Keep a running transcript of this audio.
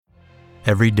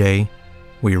Every day,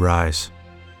 we rise,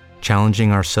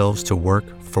 challenging ourselves to work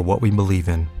for what we believe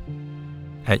in.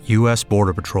 At U.S.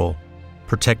 Border Patrol,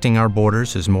 protecting our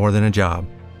borders is more than a job.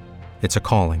 It's a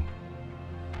calling.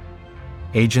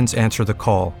 Agents answer the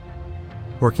call,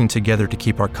 working together to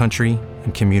keep our country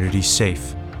and communities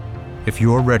safe. If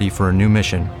you're ready for a new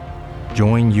mission,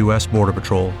 join U.S. Border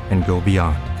Patrol and go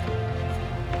beyond.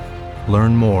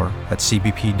 Learn more at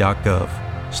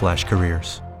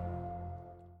cbp.gov/careers.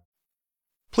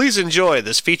 Please enjoy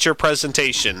this feature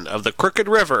presentation of the Crooked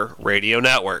River Radio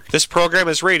Network. This program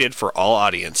is rated for all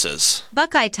audiences.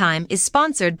 Buckeye Time is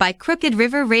sponsored by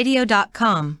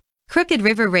CrookedRiverRadio.com. Crooked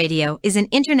River Radio is an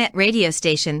internet radio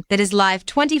station that is live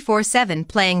 24/7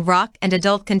 playing rock and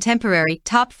adult contemporary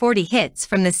top 40 hits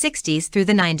from the 60s through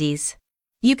the 90s.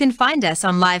 You can find us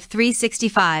on Live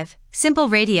 365, Simple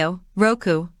Radio,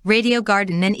 Roku, Radio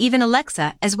Garden, and even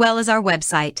Alexa, as well as our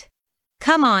website.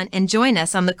 Come on and join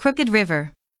us on the Crooked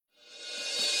River.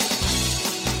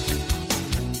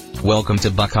 Welcome to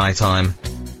Buckeye Time.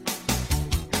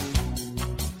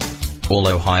 All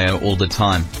Ohio all the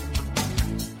time.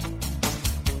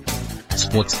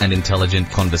 Sports and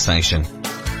intelligent conversation.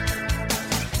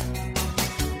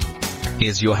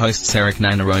 Here's your hosts Eric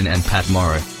Nanarone and Pat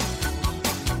Morrow.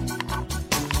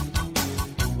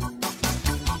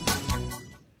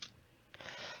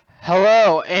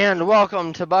 Hello and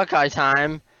welcome to Buckeye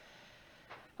Time.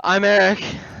 I'm Eric.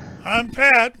 I'm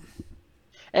Pat.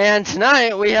 And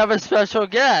tonight we have a special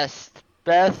guest,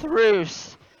 Beth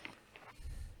Roose.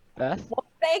 Beth? Well,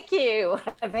 thank you.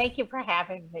 Thank you for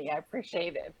having me. I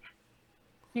appreciate it.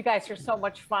 You guys are so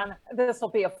much fun. This will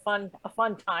be a fun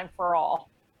time for all.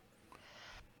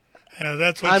 Yeah,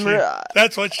 that's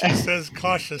what she says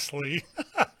cautiously.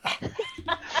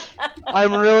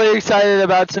 I'm really excited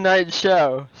about tonight's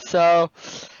show. So,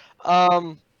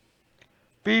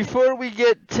 before we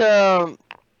get to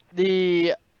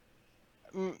the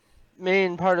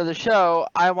main part of the show,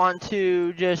 I want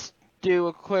to just do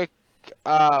a quick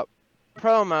promo,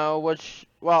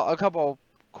 a couple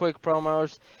quick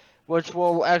promos, which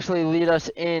will actually lead us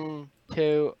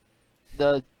into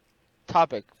the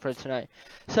topic for tonight.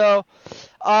 So,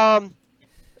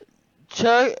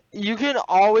 you can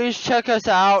always check us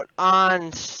out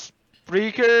on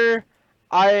Spreaker,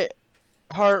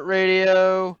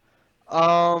 iHeartRadio,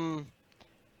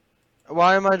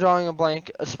 why am I drawing a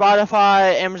blank?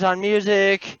 Spotify, Amazon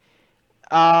Music,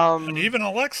 and even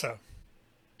Alexa.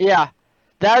 Yeah,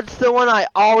 that's the one I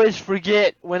always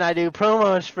forget when I do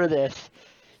promos for this.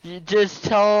 You just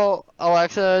tell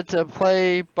Alexa to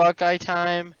play Buckeye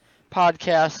Time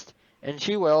podcast, and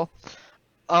she will.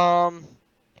 And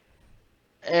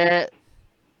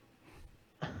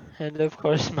of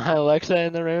course, my Alexa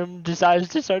in the room decides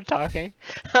to start talking.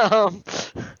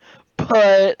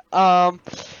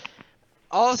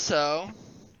 Also,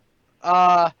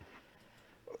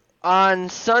 on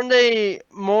Sunday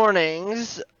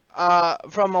mornings,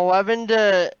 from 11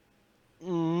 to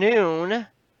noon,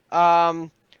 on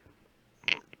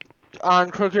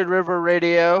Crooked River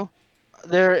Radio,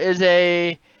 there is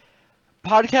a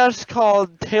podcast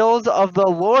called Tales of the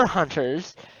Lore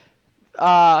Hunters,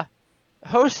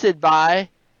 hosted by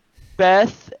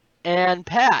Beth and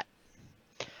Pat.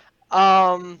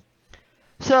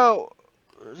 So,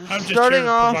 I'm just starting here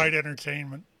to off, provide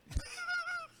entertainment.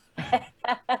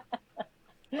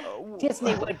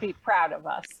 Disney would be proud of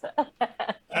us.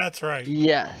 That's right.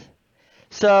 Yeah.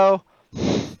 So,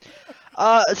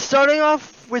 starting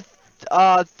off with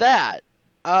that,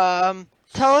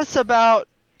 tell us about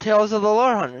Tales of the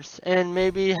Lore Hunters and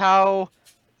maybe how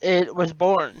it was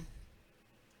born.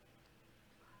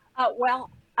 I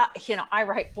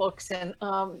write books, and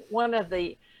one of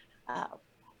the,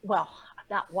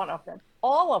 not one of them,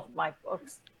 all of my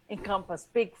books encompass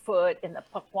Bigfoot and the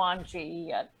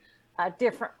Pukwudgie and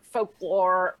different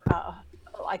folklore,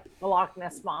 like the Loch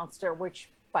Ness Monster,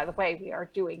 which, by the way, we are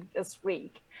doing this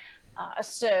week.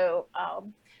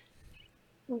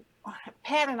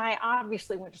 Pat and I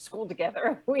obviously went to school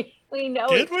together. We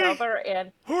know each other.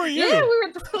 And who are you? Yeah, we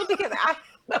went to school together. I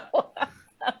know.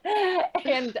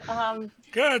 And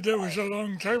God, that was a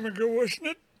long time ago, wasn't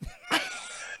it?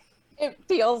 It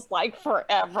feels like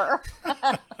forever.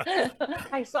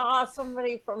 I saw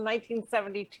somebody from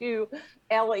 1972.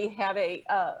 Ellie had a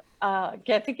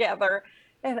get together,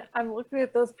 and I'm looking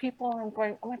at those people and I'm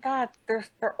going, "Oh my God,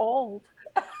 they're old."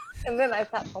 And then I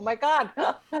thought, "Oh my God,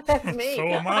 that's me. So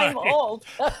am I'm old."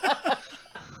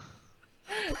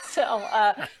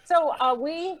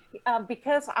 We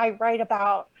because I write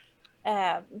about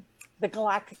the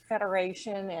Galactic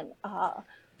Federation and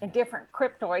different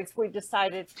cryptoids, we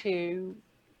decided to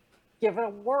give it a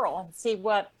whirl and see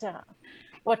what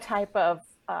what type of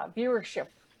viewership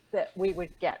that we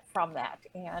would get from that.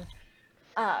 And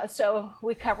so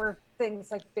we covered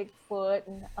things like Bigfoot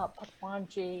and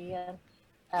Papuanji and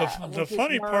The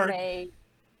funny mermaid.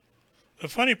 the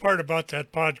funny part about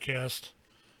that podcast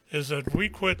is that we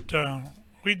quit.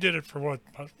 We did it for it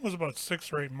was about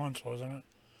 6 or 8 months, wasn't it?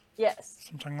 Yes.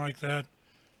 Something like that.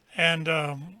 And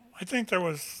I think there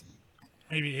was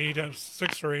maybe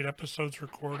 6 or 8 episodes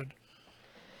recorded.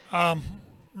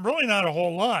 Really not a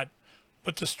whole lot,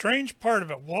 but the strange part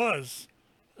of it was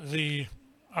the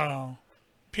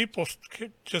people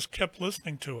just kept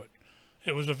listening to it.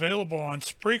 It was available on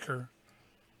Spreaker,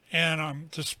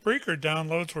 and the Spreaker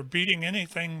downloads were beating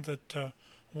anything that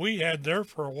we had there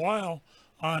for a while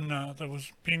on that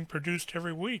was being produced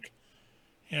every week.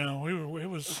 You know, it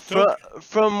was still...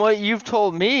 From what you've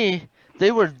told me,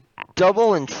 they were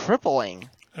double and tripling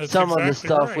some of the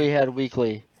stuff we had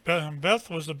weekly. Beth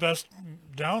was the best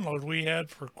download we had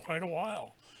for quite a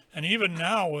while, and even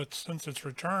now, since it's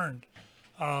returned,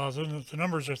 the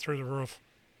numbers are through the roof.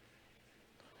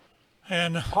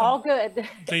 And all good.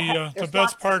 The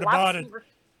best part about it,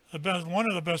 one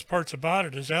of the best parts about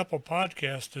it is Apple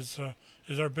Podcast is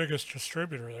our biggest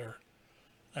distributor there,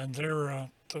 and they're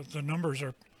the numbers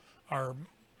are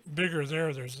bigger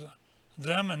there. There's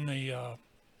them and the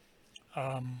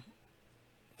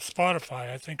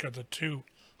Spotify, I think, are the two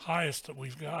highest that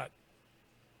we've got.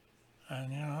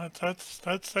 And you know, that's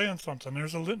saying something.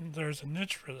 There's a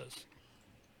niche for this.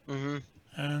 Mm-hmm.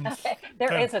 And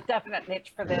there is a definite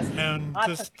niche for this. And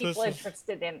lots of people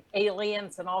interested in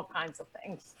aliens and all kinds of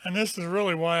things. And this is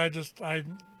really why I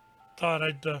thought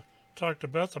I'd talk to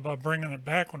Beth about bringing it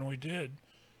back when we did,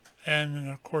 and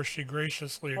of course she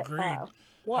graciously agreed.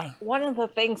 One of the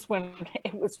things when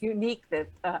it was unique that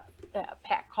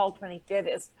Pat called when he did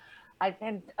is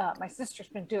my sister's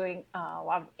been doing a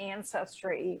lot of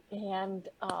ancestry, and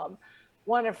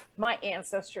one of my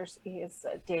ancestors is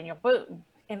Daniel Boone,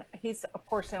 and he's of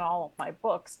course in all of my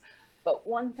books. But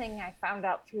one thing I found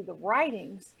out through the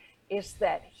writings is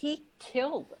that he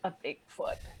killed a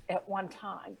Bigfoot at one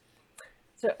time.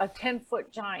 So a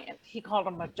 10-foot giant, he called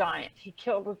him a giant. He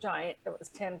killed a giant that was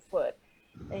 10 foot.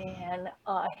 And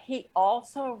he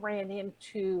also ran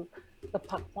into the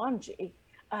Papuanji,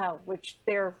 which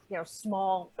they're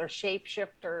small, they're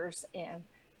shapeshifters and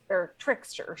they're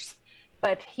tricksters.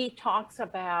 But he talks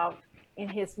about in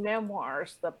his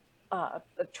memoirs the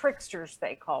tricksters,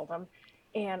 they called them,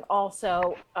 and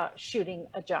also shooting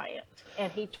a giant.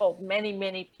 And he told many,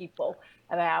 many people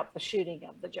about the shooting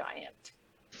of the giant.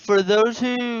 For those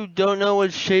who don't know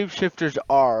what shapeshifters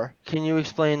are, can you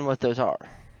explain what those are?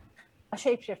 A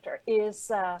shapeshifter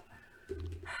is,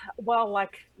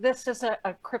 like this is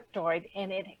a cryptoid,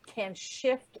 and it can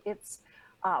shift its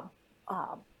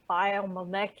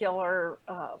biomolecular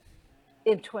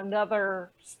into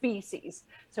another species.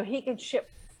 So he can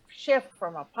shift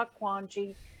from a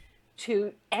Papuanji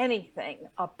to anything,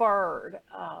 a bird,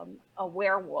 a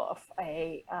werewolf,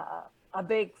 a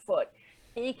Bigfoot.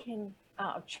 He can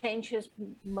change his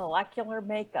molecular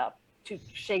makeup to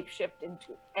shapeshift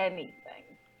into anything.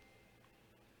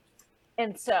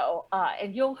 And so,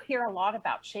 and you'll hear a lot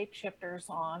about shapeshifters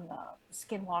on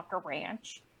Skinwalker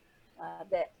Ranch.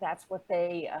 That's what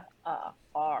they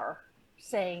are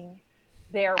saying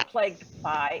they're plagued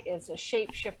by, is a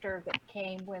shapeshifter that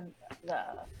came when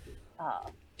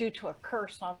due to a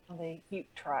curse on the Ute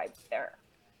tribe there.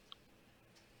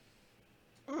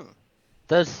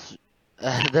 That's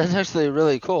actually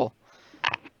really cool.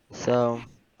 So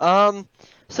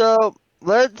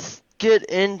let's get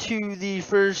into the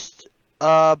first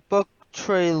book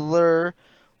trailer,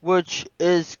 which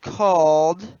is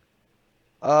called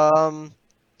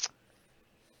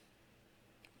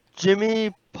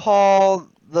Jimmy Paul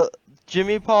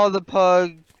the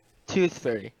Pug Tooth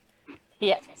Fairy.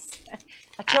 Yes,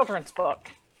 a children's book.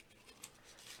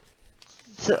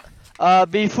 So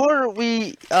before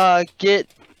we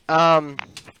get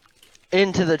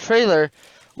into the trailer,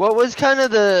 what was kind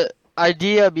of the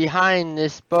idea behind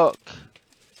this book?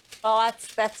 Well,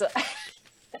 that's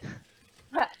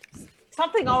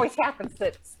something always happens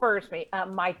that spurs me.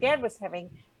 My dad was having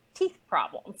teeth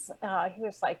problems. He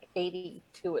was like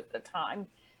 82 at the time,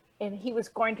 and he was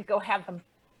going to go have them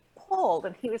pulled.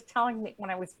 And he was telling me when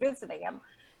I was visiting him,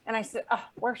 and I said, "Oh,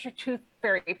 where's your tooth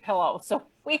fairy pillow so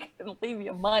we can leave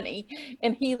you money?"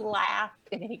 And he laughed,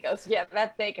 and he goes, "Yeah,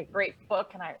 that'd make a great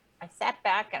book." And I sat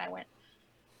back and I went,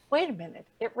 "Wait a minute,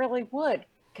 it really would,"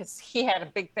 because he had a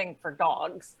big thing for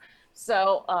dogs.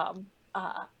 So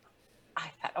I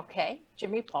thought, okay,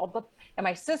 Jimmy Paul, and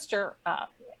my sister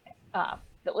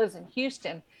that lives in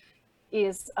Houston,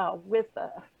 is with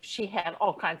she had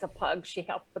all kinds of pugs. She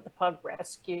helped with the pug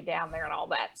rescue down there and all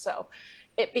that. So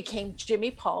it became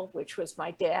Jimmy Paul, which was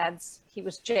my dad's. He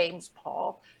was James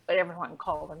Paul, but everyone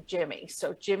called him Jimmy.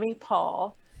 So Jimmy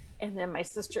Paul, and then my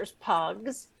sister's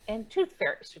pugs and Tooth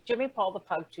Fairy. So Jimmy Paul, the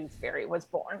pug Tooth Fairy, was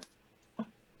born.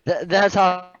 That's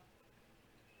how.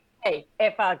 Hey,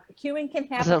 if a human can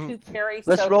have a Tooth Fairy,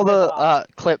 let's so roll can a the dog.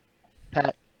 clip,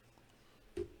 Pat.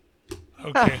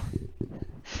 Okay.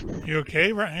 You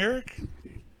okay, Eric?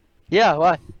 Yeah,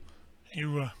 why?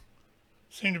 You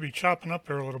seem to be chopping up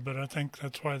there a little bit. I think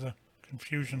that's why the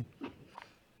confusion.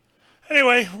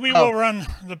 Anyway, we will run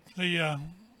the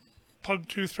Pug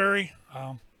Tooth Fairy.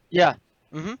 Yeah.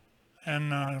 Mm-hmm.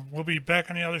 And we'll be back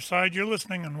on the other side. You're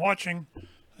listening and watching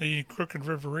the Crooked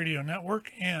River Radio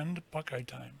Network and Buckeye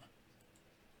Time.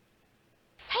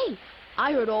 Hey,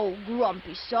 I heard old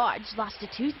Grumpy Sarge lost a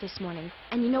tooth this morning.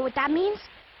 And you know what that means?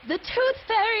 The Tooth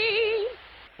Fairy!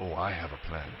 Oh, I have a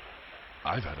plan.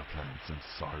 I've had a plan since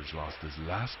Sarge lost his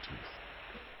last tooth.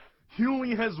 He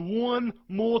only has one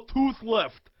more tooth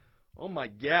left. Oh my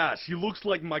gosh, he looks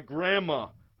like my grandma.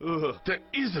 Ugh. There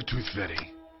is a tooth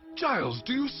fairy. Giles,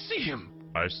 do you see him?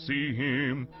 I see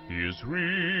him. He is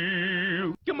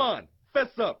real. Come on,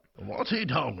 fess up. What's he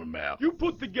talking about? You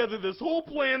put together this whole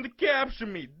plan to capture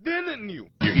me, didn't you?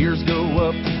 Your ears go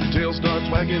up, your tail starts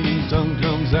wagging, tongue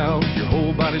comes out, your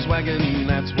whole body's wagging,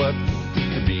 that's what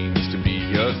it means to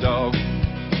be a dog.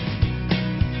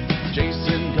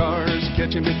 Chasing cars,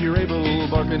 catch him if you're able,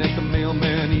 barking at the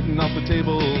mailman, eating off the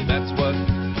table, that's what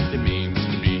it means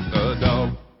to be a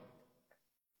dog.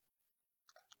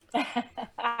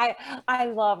 I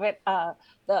love it.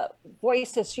 The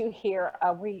voices you hear,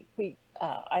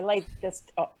 I laid this,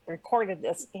 recorded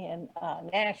this in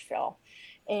Nashville,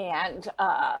 and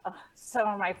some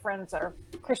of my friends are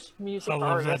Christian music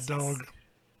artists. I love that dog.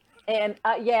 And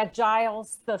yeah,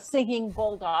 Giles, the singing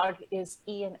bulldog, is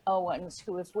Ian Owens,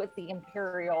 who is with the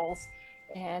Imperials,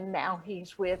 and now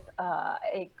he's with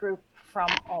a group from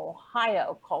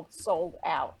Ohio called Sold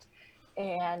Out.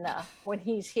 And when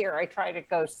he's here, I try to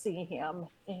go see him.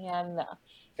 And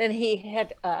then he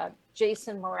had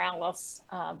Jason Morales,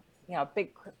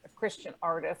 big Christian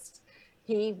artist.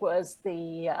 He was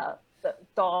the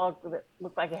dog that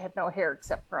looked like it had no hair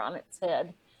except for on its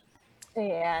head.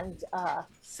 And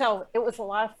so it was a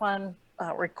lot of fun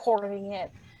recording it.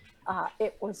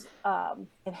 It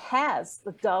has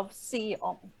the Dove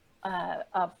Seal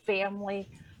of family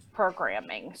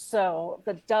programming. So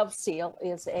the Dove Seal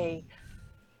is an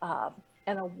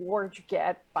award you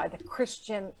get by the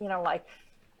Christian,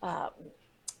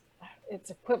 it's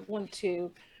equivalent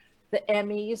to the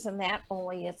Emmys and that,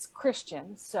 only it's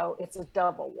Christian. So it's a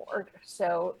Dove Award.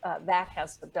 So that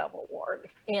has the Dove Award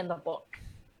in the book.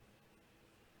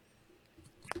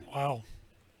 Wow.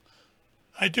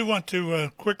 I do want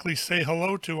to quickly say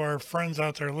hello to our friends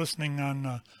out there listening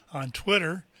on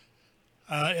Twitter.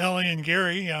 Ellie and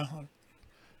Gary,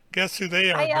 guess who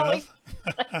they are, Hi, Ellie.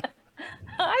 Beth?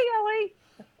 Hi, Ellie.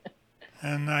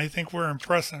 And I think we're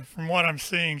impressing. From what I'm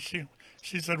seeing, she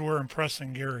said we're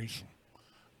impressing Gary's.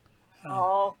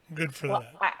 Good for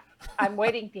that. I'm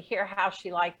waiting to hear how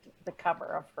she liked the cover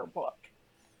of her book.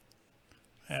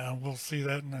 Yeah, we'll see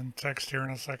that in a text here in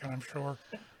a second, I'm sure.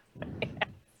 Yeah,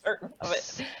 certain of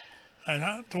it.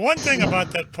 And the one thing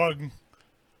about that pug,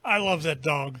 I love that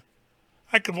dog.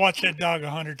 I could watch that dog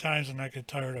 100 times and not get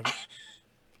tired of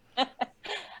it.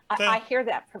 I hear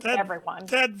that from everyone.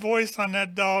 That voice on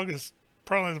that dog is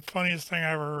probably the funniest thing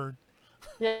I ever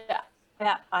heard.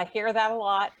 Yeah, I hear that a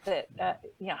lot. That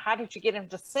how did you get him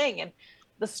to sing? And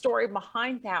the story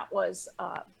behind that was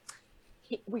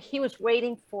he was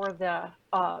waiting for the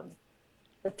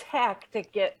tech to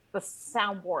get the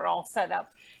soundboard all set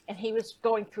up, and he was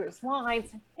going through his lines.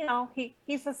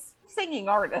 He's a singing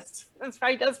artist. That's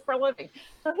what he does for a living.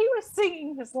 So he was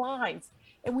singing his lines,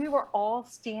 and we were all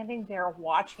standing there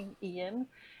watching Ian,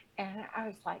 and I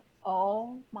was like,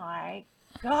 oh my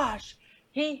gosh,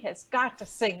 he has got to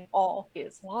sing all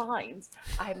his lines.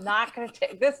 I'm not going to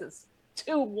take this. Is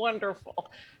too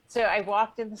wonderful. So I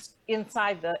walked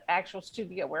inside the actual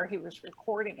studio where he was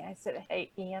recording. I said,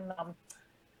 hey, Ian,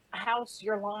 how's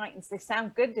your lines? They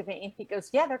sound good to me. And he goes,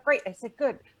 yeah, they're great. I said,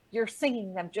 good. You're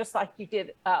singing them just like you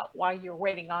did while you're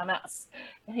waiting on us.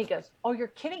 And he goes, oh, you're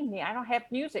kidding me. I don't have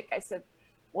music. I said,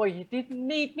 well, you didn't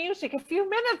need music a few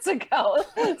minutes ago.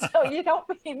 So you don't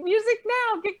need music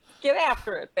now. Get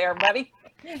after it there, buddy.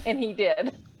 And he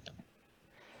did.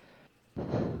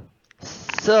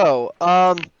 So,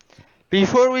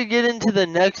 before we get into the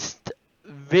next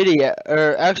video,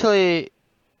 or actually,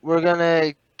 we're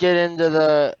gonna get into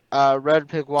the Red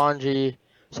Pigwanji.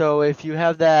 So if you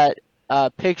have that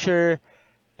picture,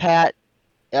 Pat,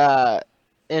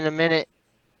 in a minute.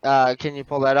 Can you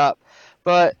pull that up?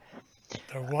 But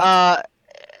The what?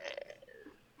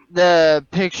 the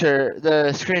picture,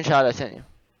 the screenshot I sent you.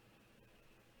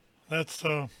 That's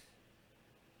the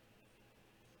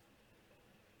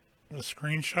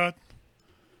screenshot.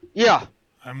 Yeah.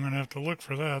 I'm gonna have to look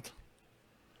for that.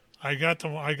 I got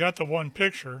the one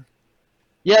picture.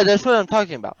 Yeah, that's what I'm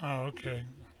talking about. Oh, okay.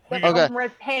 The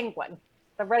red penguin.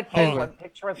 The red penguin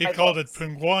picture. With He my called books. it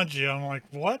Penguanji. I'm like,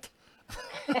 what?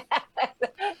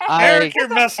 I- Eric, you're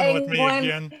messing with me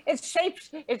Penguin. again. It's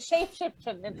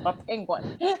shape-shifted into a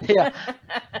penguin. Yeah.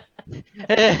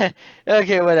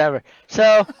 Okay, whatever.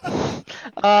 So,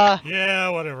 Yeah,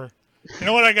 whatever. You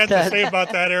know what I got to say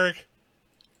about that, Eric?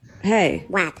 Hey.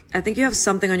 What? I think you have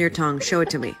something on your tongue. Show it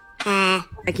to me. I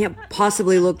can't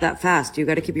possibly look that fast. You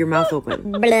gotta keep your mouth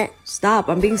open. Bleh. Stop.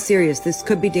 I'm being serious. This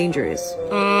could be dangerous.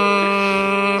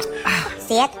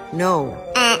 See it? No.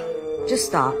 Just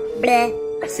stop. Bleh.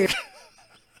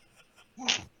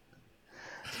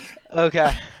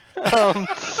 okay.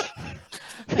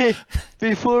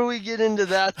 Before we get into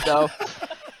that, though,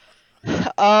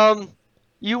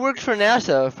 you worked for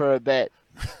NASA for a bit.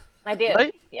 I did.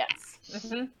 Right? Yes.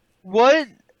 Mm-hmm. What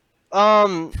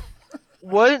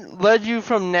led you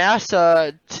from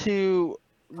NASA to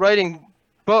writing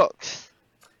books?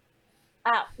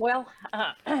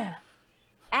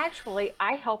 Actually,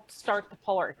 I helped start the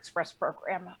Polar Express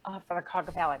program for the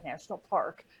Cauca Valley National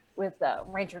Park with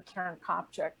Ranger Karen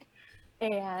Kopchik.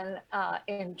 And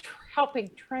in helping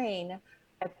train,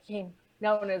 I became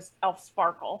known as Elf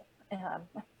Sparkle.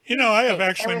 You know, I have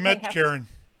actually met Karen.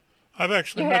 I've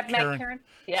actually met Karen.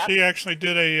 Yeah. She actually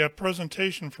did a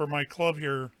presentation for my club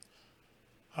here,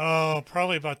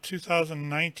 probably about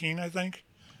 2019, I think,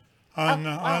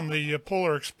 on the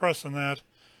Polar Express and that,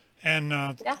 and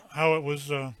how it was,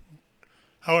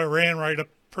 how it ran right up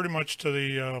pretty much to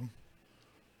the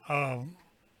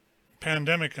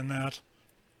pandemic and that.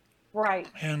 Right.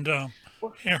 And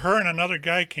her and another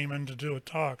guy came in to do a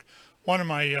talk. One of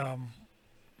my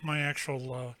my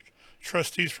actual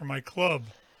trustees for my club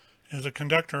is a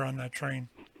conductor on that train.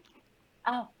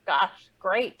 Oh, gosh,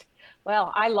 great.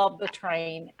 Well, I love the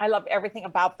train. I love everything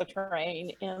about the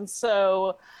train. And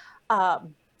so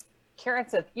Karen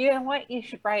said, you know what, you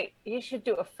should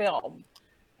do a film.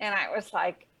 And I was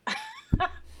like,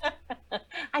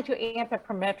 I do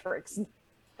anthropometrics,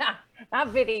 not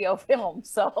video film.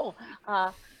 So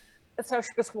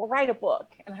she goes, well, write a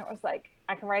book. And I was like,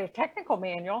 I can write a technical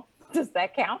manual. Does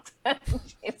that count?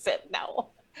 She said no.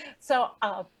 So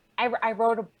I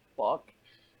wrote a book,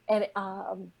 and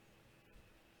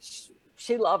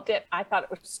she loved it. I thought it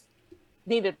was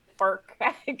needed work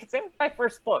because it was my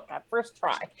first book, my first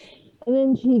try. And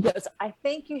then she goes, I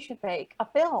think you should make a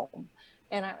film.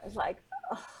 And I was like,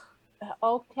 oh,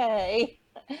 okay.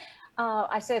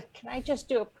 I said, can I just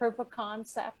do a proof of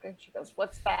concept? And she goes,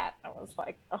 what's that? I was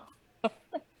like, oh.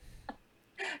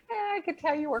 I could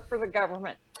tell you work for the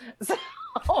government. So,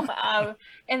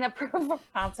 and the proof of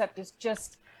concept is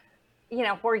just,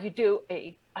 where you do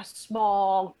a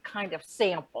small kind of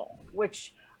sample,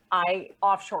 which I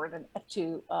offshored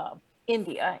to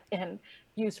India and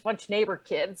used a bunch of neighbor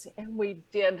kids. And we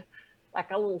did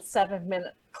like a little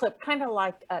 7-minute clip, kind of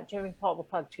like Jimmy Paul the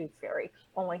Pug Tooth Fairy,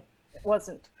 only it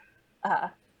wasn't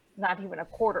not even a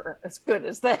quarter as good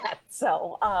as that.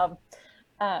 So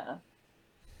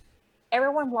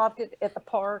everyone loved it at the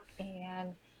park,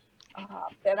 and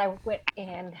then I went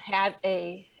and had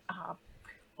a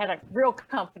real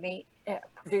company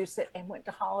produce it and went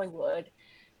to Hollywood,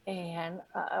 and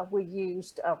we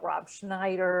used Rob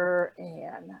Schneider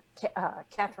and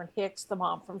Catherine Hicks, the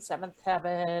mom from Seventh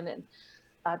Heaven, and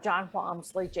John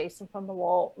Walmsley, Jason from the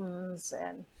Waltons,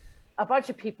 and a bunch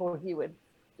of people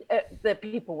that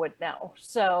people would know.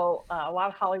 So a lot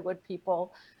of Hollywood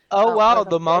people. Oh wow,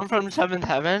 the mom from Seventh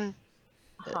Heaven.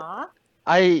 Huh?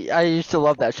 I used to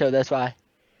love that show. That's why.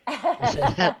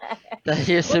 That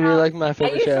used to be like my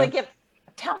favorite show.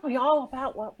 Tell me all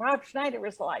about what Rob Schneider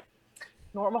was like.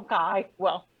 Normal guy,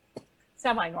 well,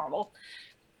 semi-normal,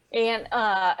 and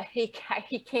he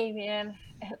came in.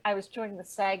 And I was doing the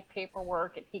SAG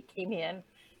paperwork, and he came in,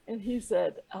 and he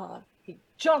said he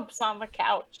jumps on the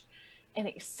couch, and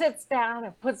he sits down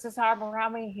and puts his arm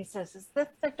around me. And he says, "Is this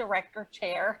the director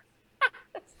chair?"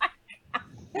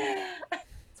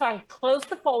 So I closed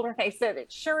the folder, and I said,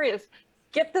 "It sure is.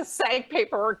 Get the SAG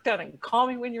paperwork done and call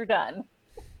me when you're done."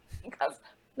 Because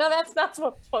no, that's not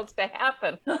what's supposed to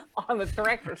happen on the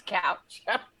director's couch.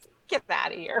 Get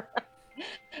out of here.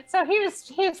 So he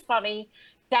was funny,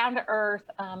 down to earth.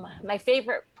 My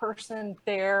favorite person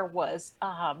there was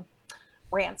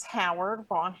Rance Howard,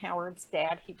 Ron Howard's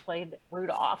dad. He played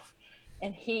Rudolph,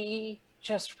 and he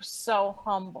just was so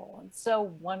humble and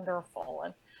so wonderful.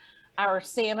 And our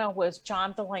Santa was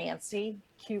John Delancey,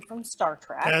 Q from Star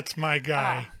Trek. That's my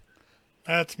guy.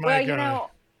 That's my well, guy. you know,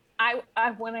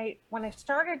 when I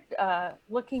started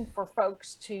looking for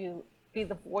folks to be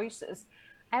the voices,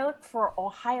 I looked for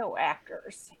Ohio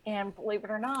actors, and believe it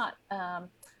or not,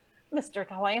 Mr.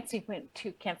 Delancey went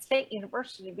to Kent State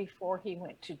University before he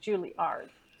went to Juilliard.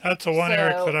 That's the one,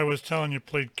 Eric, that I was telling you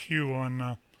played Q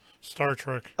on Star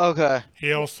Trek. Okay.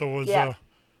 He also was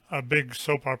a big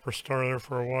soap opera star there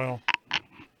for a while.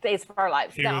 Days of Our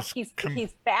Lives. Now he's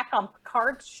back on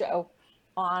Picard's show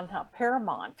on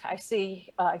Paramount. I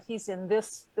see he's in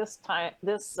this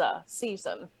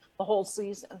season, the whole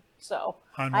season. So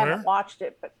on I haven't watched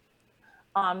it, but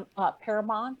on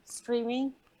Paramount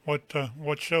streaming. What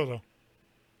show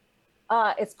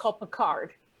though? It's called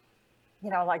Picard.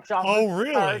 You know, like Jean. Oh,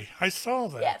 really? Picard. I saw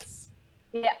that. Yes.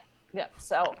 Yeah.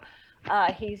 So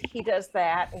he does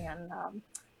that, and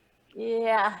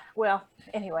yeah. Well,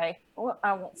 anyway,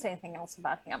 I won't say anything else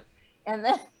about him. And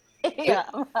then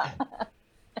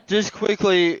just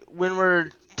quickly, when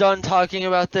we're done talking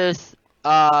about this,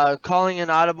 calling an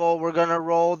audible, we're gonna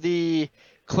roll the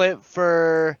clip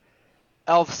for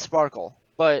Elf Sparkle,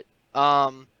 but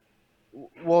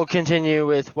we'll continue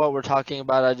with what we're talking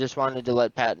about. I just wanted to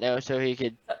let Pat know so he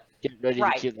could get ready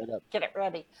to cue that up. Get it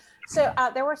ready. So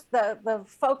there was the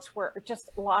folks were just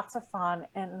lots of fun,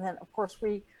 and then of course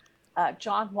we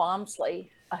John Walmsley,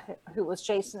 who was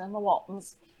Jason in the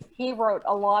Waltons, he wrote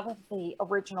a lot of the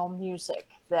original music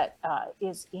that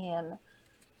is in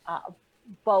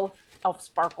both Elf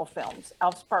Sparkle films.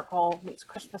 Elf Sparkle Meets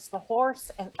Christmas the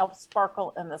Horse and Elf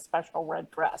Sparkle in the Special Red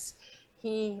Dress.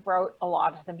 He wrote a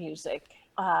lot of the music.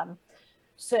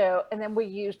 So, and then we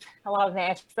used a lot of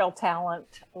Nashville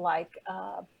talent, like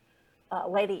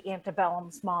Lady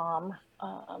Antebellum's mom,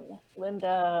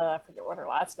 Linda, I forget what her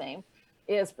last name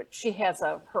is, but she has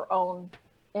her own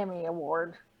Emmy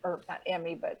award, or not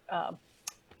Emmy, but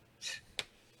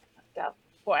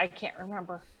boy, I can't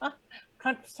remember.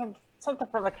 Something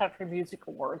for the Country Music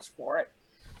Awards for it.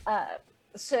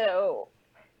 So,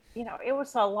 you know, it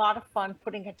was a lot of fun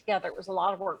putting it together. It was a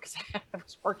lot of work because I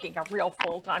was working a real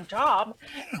full-time job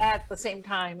at the same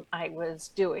time I was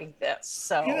doing this.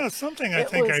 So, you know, something I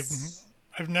think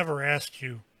I've never asked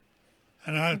you,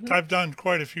 and I've done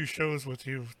quite a few shows with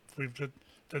you. We've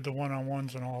did the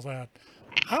one-on-ones and all that.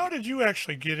 How did you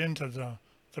actually get into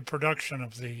the production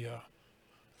of the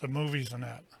movies and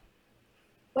that?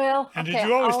 Well, and did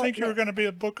you always think you were going to be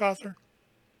a book author?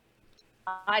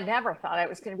 I never thought I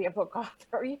was going to be a book author.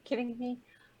 Are you kidding me?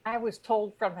 I was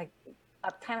told from the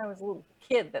time I was a little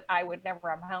kid that I would never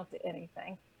amount to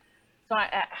anything. So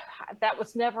that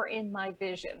was never in my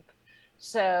vision.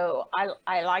 So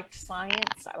I liked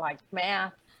science. I liked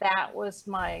math. That was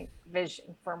my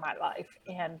vision for my life.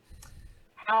 And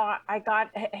how I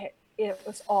got it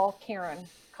was all Karen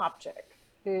Kopchik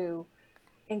who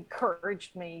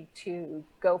encouraged me to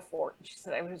go for it. She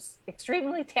said I was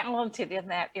extremely talented in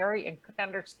that area and could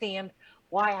understand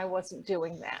why I wasn't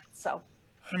doing that. So,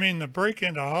 I mean, the break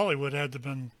into Hollywood had to have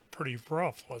been pretty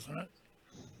rough, wasn't it?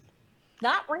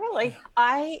 Not really.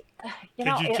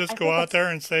 Did you just go out there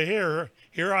and say,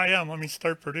 here I am, let me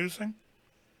start producing?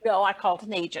 No, I called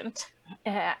an agent,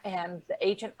 and the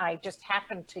agent I just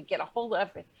happened to get a hold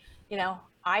of it. You know,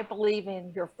 I believe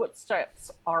in your footsteps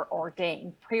are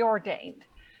preordained.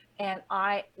 And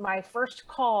my first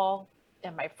call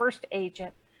and my first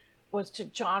agent was to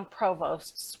John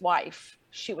Provost's wife.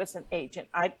 She was an agent.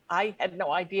 I had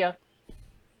no idea,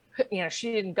 you know,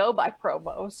 she didn't go by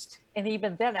Provost. And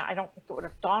even then, I don't think it would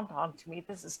have dawned on to me,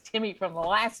 this is Timmy from the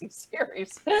Lassie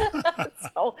series.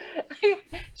 So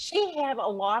she had a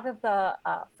lot of the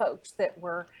folks that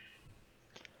were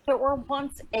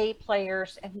once A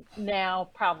players and now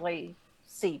probably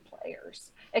C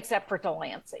players, except for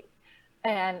Delancey.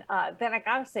 And then I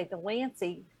gotta say,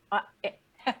 Delancey,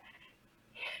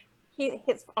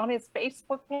 he's on his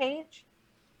Facebook page.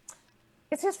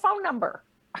 It's his phone number.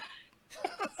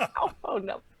 His cell phone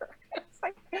number. It's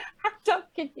like, how dumb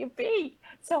can you be?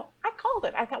 So I called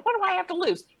it. I thought, what do I have to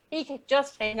lose? He could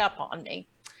just hang up on me.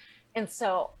 And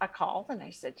so I called and I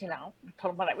said, you know, I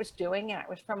told him what I was doing, and I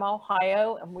was from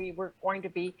Ohio, and we were going to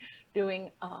be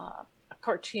doing a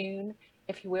cartoon,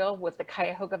 if you will, with the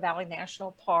Cuyahoga Valley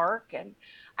National Park. And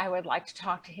I would like to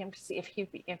talk to him to see if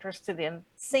he'd be interested in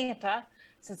Santa,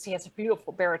 since he has a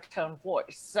beautiful baritone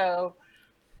voice. So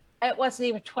it wasn't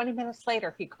even 20 minutes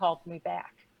later, he called me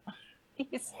back. He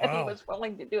said he was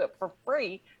willing to do it for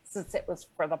free since it was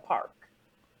for the park.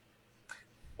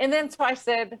 And then so I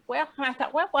said, well, and I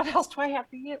thought, well, what else do I have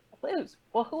to lose?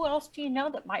 Well, who else do you know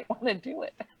that might want to do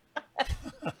it?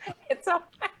 And so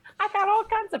I got all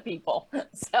kinds of people.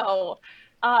 So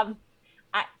I'm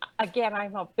a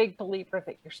big believer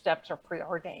that your steps are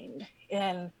preordained.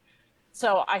 And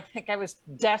so I think I was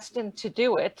destined to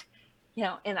do it,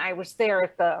 and I was there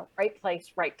at the right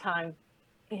place, right time,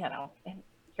 and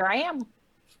here I am.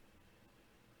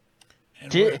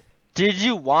 Did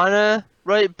you wanna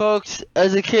write books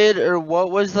as a kid, or what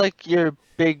was like your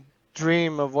big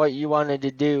dream of what you wanted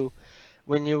to do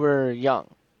when you were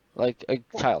young, like a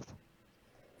child?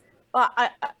 Well, I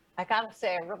gotta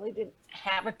say, I really didn't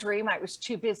have a dream. I was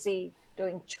too busy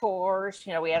doing chores.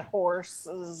 We had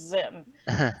horses and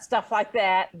stuff like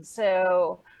that, and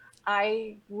so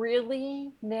I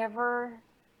really never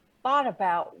thought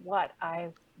about what I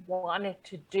wanted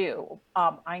to do.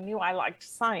 I knew I liked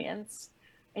science.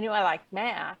 I knew I liked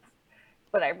math,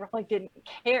 but I really didn't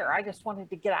care. I just wanted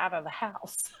to get out of the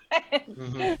house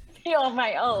and be on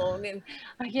my own. And,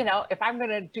 if I'm going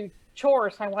to do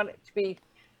chores, I want it to be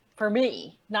for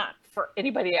me, not for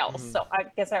anybody else. So I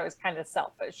guess I was kind of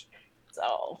selfish.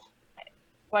 So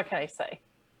what can I say?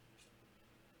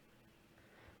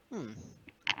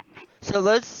 So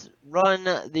let's run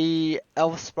the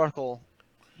Elf Sparkle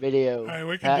video. All right,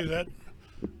 we can do that.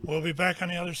 We'll be back on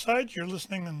the other side. You're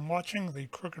listening and watching the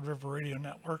Crooked River Radio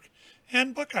Network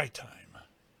and Buckeye Time.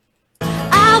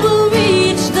 I will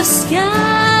reach the sky.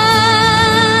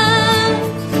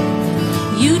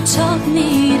 You taught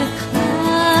me to climb.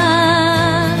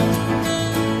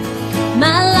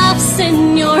 My life's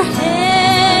in your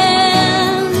hands.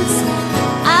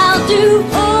 I'll do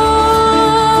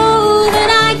all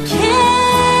that I can.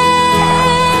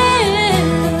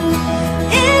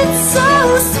 It's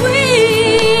so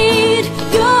sweet.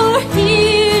 You're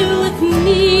here with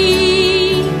me.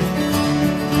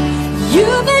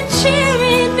 You've been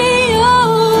cheering me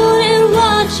on and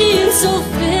watching so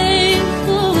faithfully.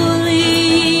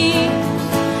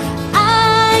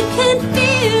 I can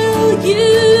feel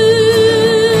you.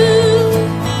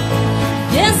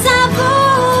 Yes, I've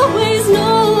always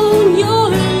known your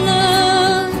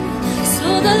love. So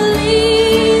the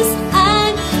least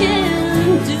I can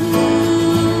do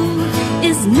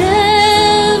is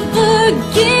never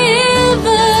give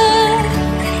up.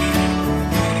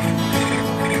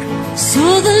 So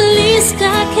the least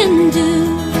I can do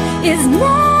is never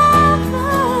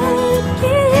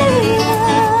give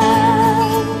up.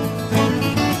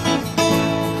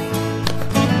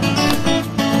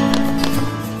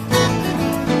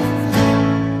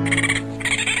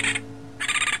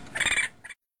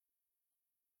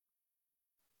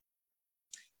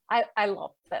 I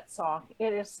love that song.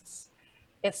 It's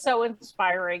so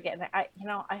inspiring. And I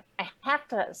have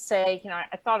to say,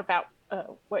 I thought about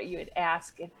what you had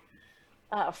asked. And,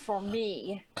 for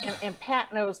me, and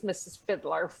Pat knows Mrs.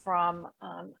 Fiddler from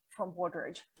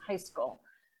Woodridge High School.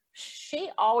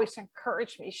 She always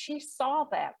encouraged me. She saw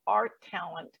that art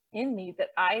talent in me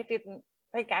that I didn't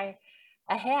think I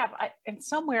have. And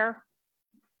somewhere,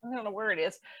 I don't know where it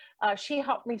is, she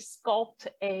helped me sculpt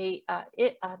a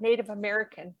Native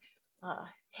American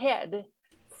head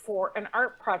for an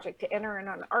art project to enter in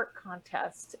an art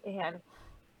contest. And,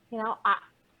 I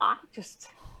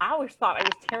always thought I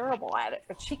was terrible at it,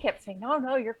 but she kept saying,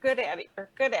 no, you're good at it. You're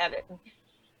good at it. And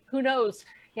who knows,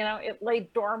 it lay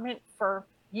dormant for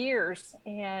years.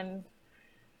 And,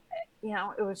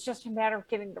 it was just a matter of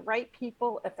getting the right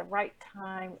people at the right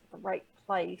time, the right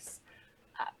place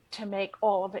to make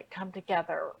all of it come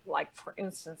together. Like, for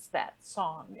instance, that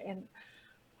song. And,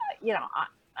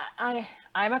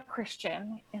 I'm a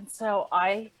Christian. And so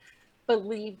I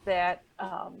believe that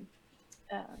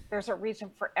there's a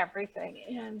reason for everything.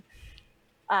 And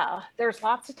there's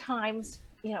lots of times,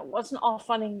 it wasn't all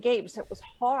fun and games. It was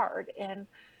hard. And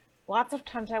lots of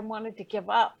times I wanted to give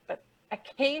up, but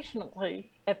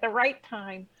occasionally at the right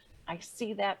time, I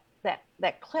see that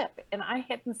clip, and I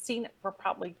hadn't seen it for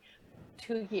probably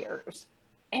 2 years.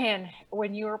 And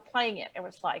when you were playing it, it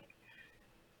was like,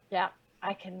 yeah,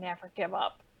 I can never give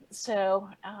up. So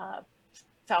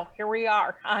here we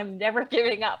are. I'm never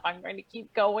giving up. I'm going to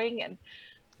keep going. And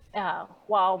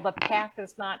while the path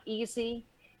is not easy,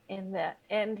 in the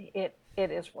end, it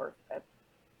is worth it.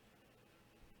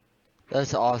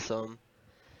 That's awesome.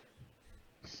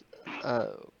 I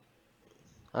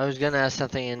was gonna ask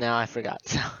something and now I forgot.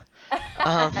 So,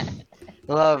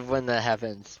 love when that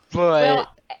happens. But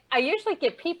well, I usually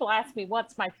get people ask me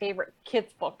what's my favorite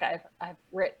kids book I've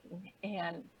written,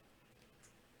 and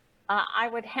I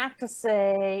would have to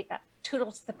say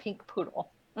Toodles the Pink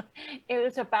Poodle. It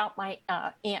was about my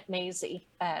Aunt Maisie.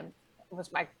 It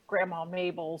was my grandma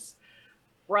Mabel's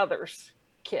brother's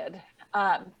kid.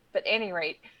 But at any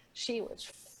rate, she was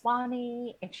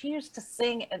funny, and she used to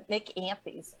sing at Nick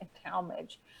Anthony's in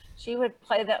Talmadge. She would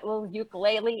play that little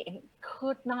ukulele and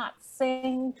could not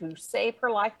sing to save her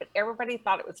life, but everybody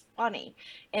thought it was funny,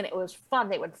 and it was fun.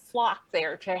 They would flock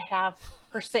there to have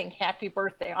her sing Happy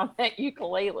Birthday on that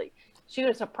ukulele. She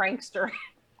was a prankster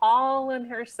all in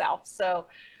herself. So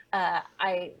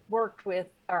I worked with,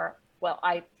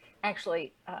 I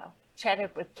actually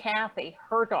chatted with Kathy,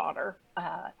 her daughter,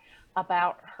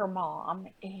 about her mom,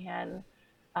 and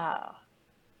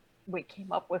we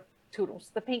came up with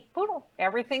Toodles the Pink Poodle.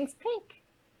 Everything's pink.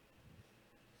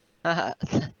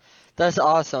 That's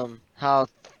awesome. How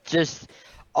just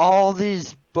all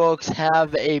these books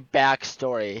have a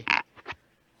backstory.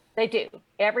 They do.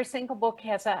 Every single book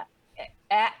has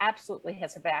absolutely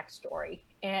has a backstory,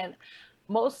 and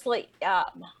mostly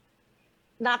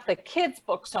not the kids'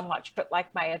 books so much, but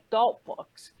like my adult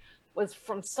books was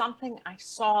from something I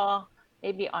saw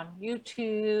maybe on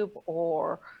YouTube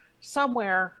or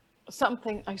somewhere.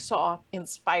 Something I saw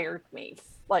inspired me.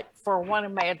 Like for one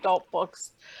of my adult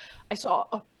books, I saw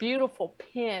a beautiful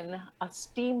pin, a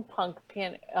steampunk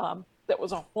pin that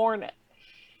was a hornet,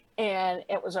 and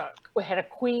it had a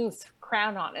queen's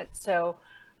crown on it. So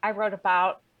I wrote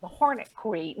about the Hornet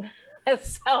Queen.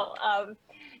 So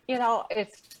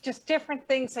it's just different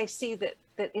things I see that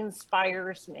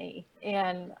inspires me,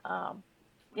 and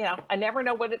I never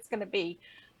know what it's going to be,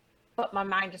 but my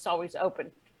mind is always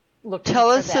open. Tell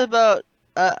us about.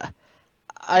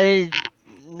 I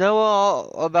know all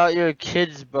about your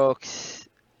kids' books.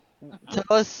 Tell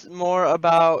us more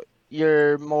about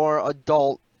your more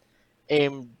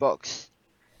adult-aimed books.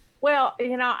 Well,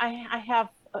 I have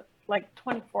like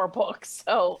 24 books,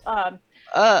 so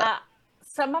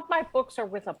some of my books are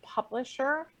with a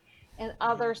publisher, and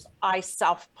others I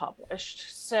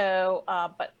self-published. So,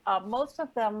 but most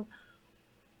of them,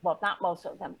 well, not most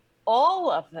of them, all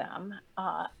of them.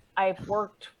 I've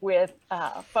worked with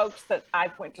folks that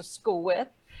I've went to school with.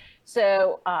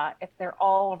 So if they're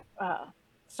all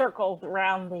circled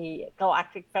around the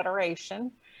Galactic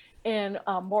Federation, and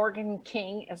Morgan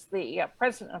King is the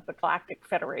president of the Galactic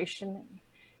Federation.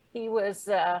 He was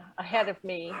ahead of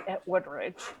me at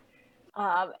Woodridge.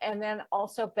 And then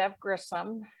also Bev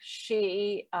Grissom,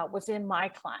 she was in my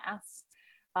class.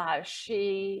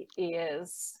 She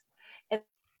is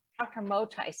Dr.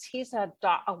 Motis. He's a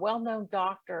well-known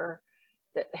doctor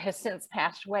that has since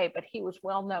passed away, but he was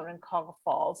well-known in Colga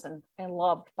Falls and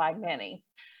loved by many.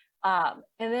 And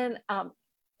then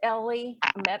Ellie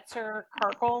Metzer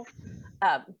Karkel,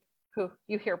 who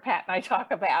you hear Pat and I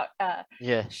talk about.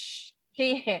 Yeah.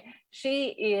 She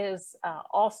is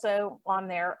also on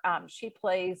there. She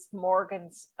plays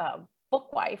Morgan's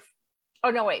book wife. Oh,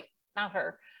 no, wait, not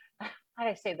her. How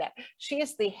did I say that? She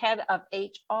is the head of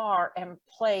HR and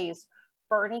plays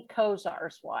Bernie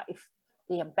Kosar's wife.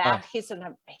 He is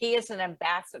an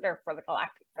ambassador for the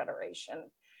Galactic Federation,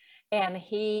 and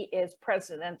he is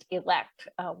president-elect.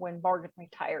 When Morgan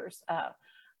retires,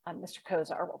 Mr.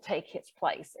 Kosar will take his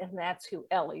place, and that's who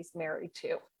Ellie's married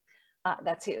to.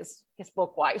 That's his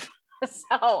book wife.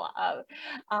 So,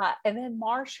 and then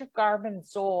Marcia Garvin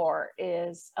Zor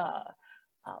is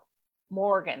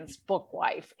Morgan's book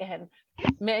wife, and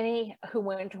many who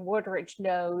went to Woodridge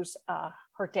knows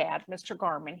her dad, Mr.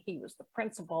 Garman. He was the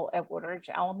principal at Woodridge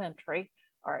Elementary,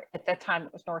 or at that time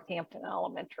it was Northampton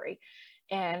Elementary,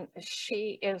 and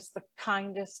she is the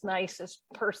kindest, nicest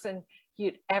person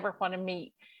you'd ever want to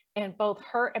meet. And both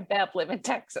her and Bev live in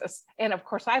Texas, and of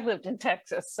course I lived in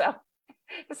Texas, so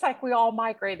it's like we all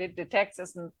migrated to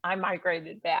Texas, and I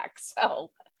migrated back.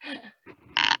 So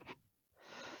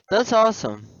that's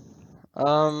awesome.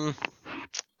 But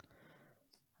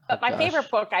my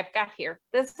favorite book I've got here,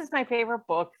 this is my favorite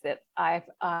book that I've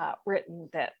written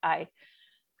that I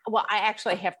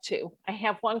actually have two. I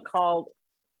have one called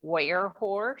Warrior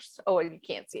Horse. Oh, you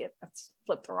can't see it. That's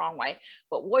flipped the wrong way.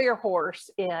 But Warrior Horse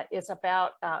is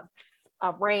about a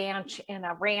ranch and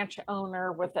a ranch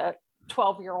owner with a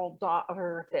 12-year-old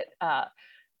daughter a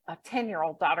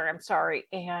 10-year-old daughter, I'm sorry.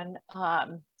 And,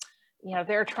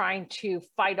 they're trying to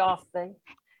fight off the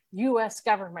U.S.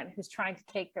 government who's trying to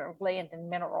take their land and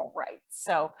mineral rights.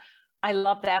 So I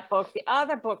love that book. The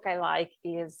other book I like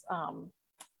is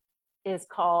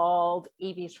called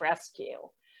Evie's Rescue.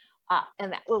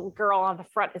 And that little girl on the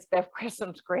front is Bev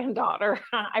Grissom's granddaughter.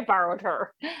 I borrowed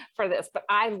her for this, but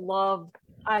I love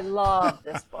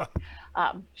this book.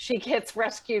 She gets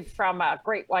rescued from a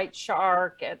great white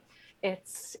shark, and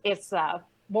it's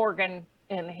Morgan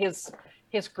and his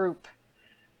group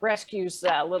rescues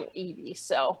little Evie.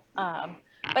 So,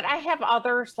 but I have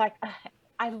others, like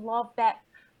I love that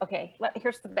okay,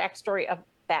 here's the backstory of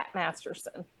Bat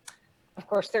Masterson. Of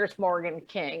course, there's Morgan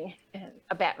King and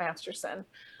Bat Masterson.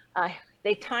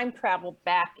 They time traveled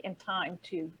back in time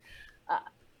to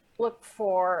look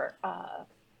for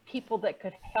people that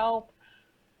could help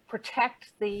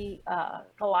protect the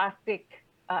galactic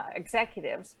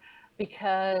executives,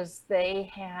 because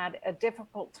they had a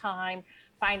difficult time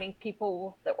finding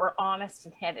people that were honest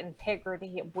and had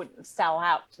integrity and wouldn't sell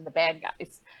out to the bad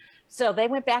guys. So they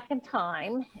went back in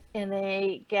time and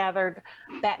they gathered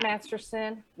Bat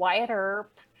Masterson, Wyatt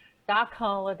Earp, Doc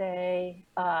Holliday,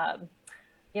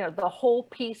 the whole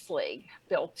Peace League,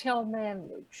 Bill Tillman,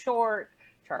 Luke Short,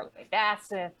 Charlie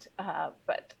Bassett.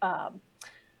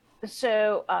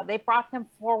 So they brought them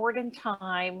forward in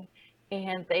time,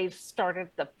 and they started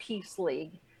the Peace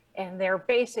League, and they're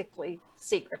basically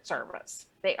Secret Service.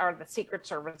 They are the Secret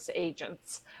Service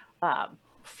agents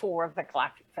for the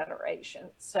Galactic Federation.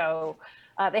 So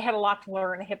they had a lot to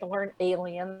learn. They had to learn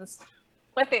aliens,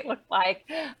 what they look like,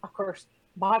 of course,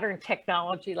 modern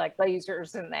technology like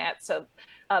lasers and that. So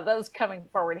those coming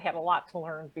forward had a lot to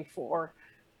learn before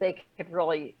they could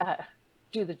really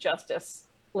do the Justice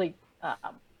League,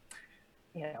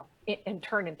 and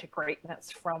turn into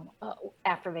greatness from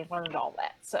after they learned all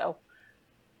that. So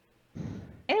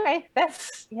anyway,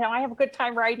 that's, I have a good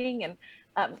time writing. And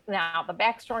now the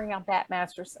backstory on Bat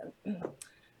Masterson.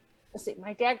 Let's see,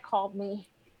 my dad called me,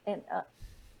 and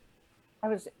I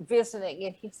was visiting,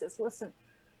 and he says, listen,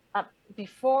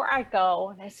 before I go,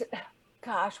 and I said,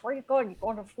 gosh, where are you going? You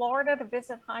going to Florida to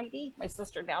visit Heidi, my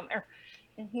sister down there?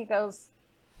 And he goes,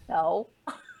 no.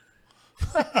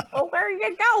 Well, where are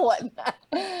you going?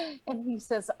 And he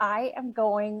says, I am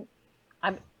going,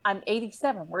 I'm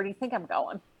 87. Where do you think I'm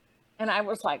going? And I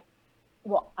was like,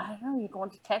 well, I don't know, you going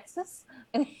to Texas?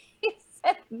 And he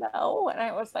said, no. And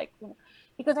I was like,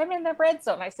 he goes, I'm in the red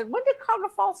zone. I said, when did Carter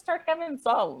Falls start having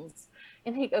zones?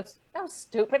 And he goes, no,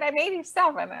 stupid, I'm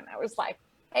 87. And I was like,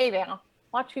 hey now,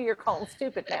 watch who you're calling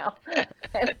stupid now.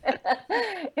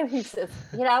 And he says,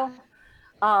 going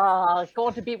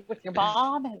to be with your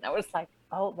mom? And I was like,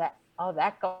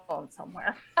 that going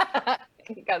somewhere.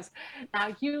 He goes,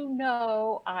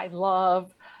 now I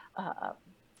love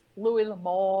Louis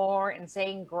L'Amour and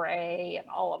Zane Grey and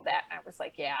all of that. And I was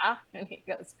like, yeah. And he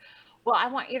goes, well, I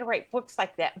want you to write books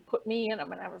like that and put me in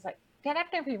them. And I was like, Dad,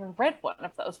 I've never even read one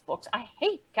of those books. I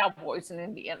hate cowboys and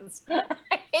Indians.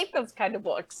 I hate those kind of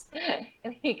books.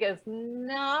 And he goes,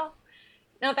 no,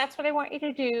 that's what I want you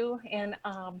to do. And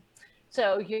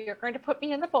so you're going to put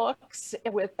me in the books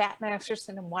with Bat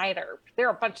Masterson and Wyatt Earp. They're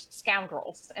a bunch of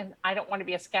scoundrels, and I don't want to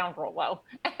be a scoundrel, though.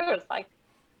 I was like,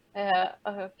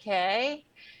 okay.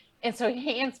 And so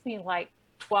he hands me like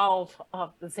 12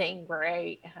 of the Zane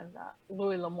Grey and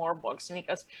Louis L'Amour books, and he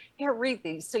goes, here, read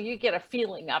these so you get a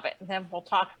feeling of it, and then we'll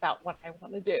talk about what I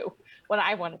want to do, what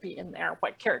I want to be in there,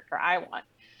 what character I want.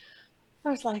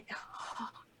 I was like, oh,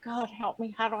 God help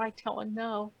me, how do I tell him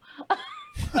no?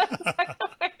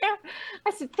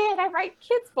 I said, Dad, I write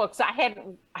kids' books. I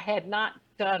had not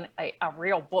done a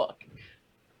real book.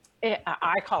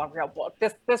 I call a real book.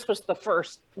 This was the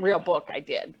first real book I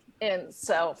did, and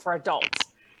so for adults.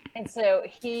 And so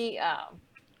he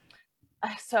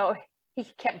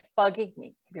kept bugging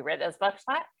me. Have you read those books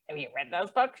yet? Have you read those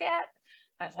books yet?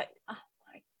 I was like, oh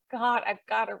my God, I've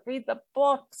got to read the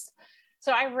books.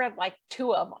 So I read like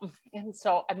 2 of them, and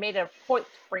so I made a point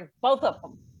to bring both of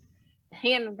them,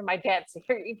 hand them to my dad. So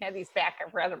here, you can have these back.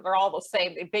 I've read them. They're all the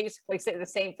same. They basically say the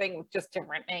same thing with just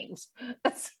different names.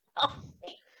 So,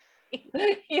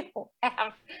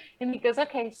 and he goes,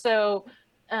 okay, so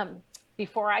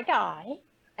before I die,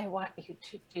 I want you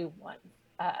to do one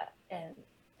and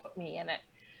put me in it.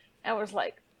 I was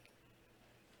like,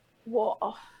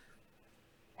 well,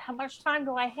 how much time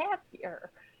do I have here?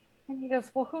 And he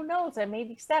goes, well, who knows? I'm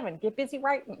 87. Get busy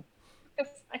writing.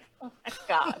 It's like, oh my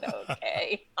God,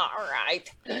 okay, all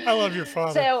right. I love your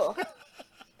father. So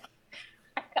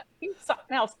I got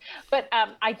something else. But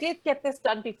I did get this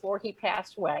done before he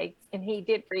passed away, and he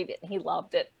did read it, and he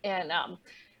loved it.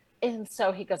 And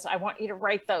so he goes, I want you to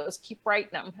write those. Keep writing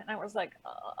them. And I was like,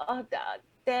 oh,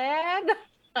 Dad,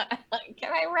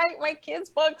 can I write my kids'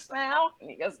 books now? And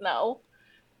he goes, no.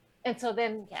 And so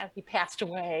then, he passed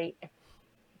away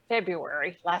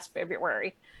last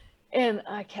February. And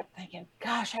I kept thinking,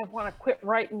 gosh, I want to quit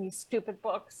writing these stupid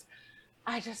books.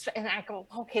 I go,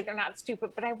 okay, they're not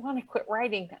stupid, but I want to quit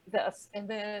writing this. And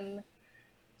then,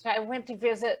 so I went to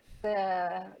visit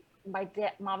my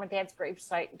mom and dad's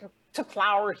gravesite and took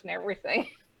flowers and everything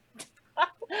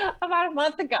about a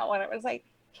month ago. And I was like,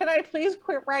 can I please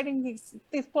quit writing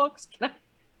these books? Can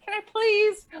I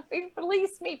please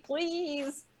release me,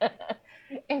 please?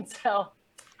 And so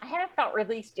I haven't felt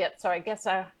released yet, so I guess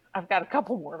I've got a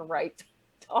couple more to write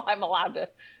till I'm allowed to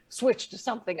switch to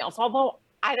something else. Although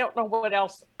I don't know what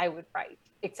else I would write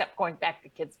except going back to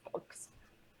kids' books.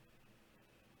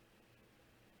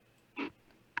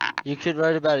 You could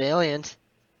write about aliens.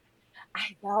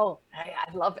 I know.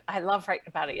 I love writing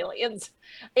about aliens.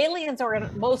 Aliens are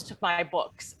in most of my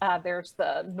books. There's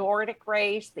the Nordic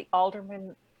race, the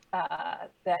Alderman,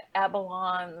 the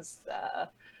Abalons, the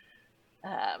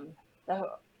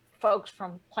folks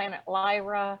from planet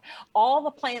Lyra. All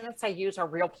the planets I use are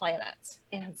real planets,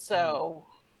 and so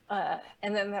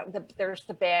and then there's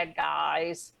the bad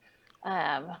guys,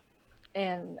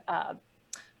 and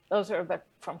those are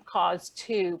from Cause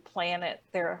 2 planet.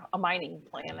 They're a mining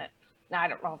planet. Now I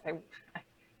don't know if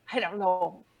I don't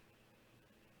know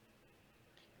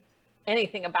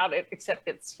anything about it except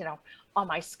it's on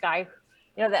my sky,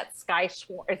 that sky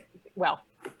swarm. Well,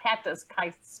 Pat does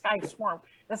sky swarm.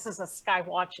 This is a sky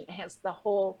watch and it has the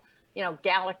whole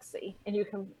galaxy, and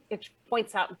it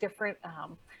points out different.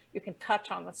 You can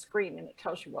touch on the screen and it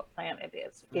tells you what planet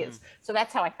it is. So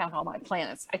that's how I found all my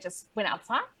planets. I just went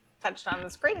outside, touched on the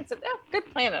screen, and said, "Oh, good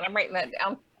planet." I'm writing that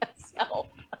down. So.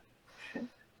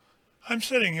 I'm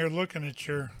sitting here looking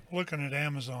at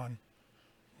Amazon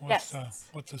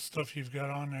with the stuff you've got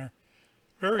on there.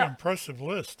 Very impressive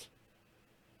list.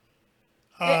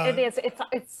 It is.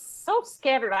 It's so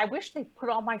scattered. I wish they put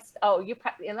all my. Oh, you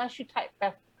probably, unless you type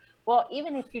Beth. Well,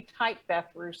 even if you type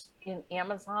Beth Roose in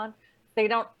Amazon, they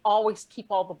don't always keep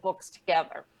all the books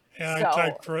together. Yeah, I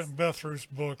typed Beth Roose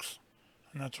books,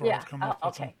 and that's where I've come up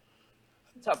with them.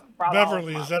 So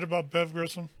Beverly, is that about Bev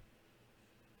Grissom?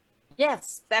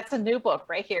 Yes, that's a new book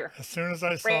right here. As soon as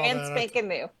I saw brand that, spanking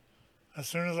new. As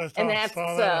soon as I saw, and that's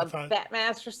saw that, I thought, Bat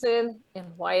Masterson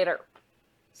and Wyatt Earp.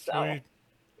 So, sweet.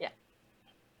 Yeah.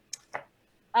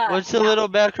 What's the little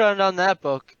background on that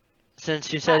book?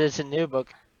 Since you said it's a new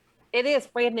book. It is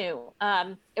brand new.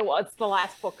 It's the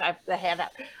last book I've had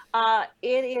up.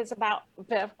 It is about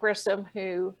Bev Grissom,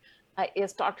 who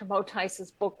is Dr. Mo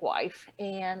Tice's book wife,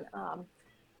 and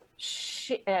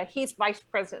he's vice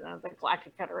president of the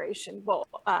Galactic Federation. Well,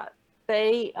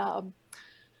 they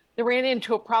ran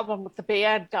into a problem with the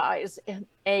bad guys in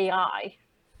AI.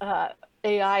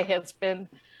 AI has been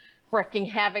wreaking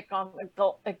havoc on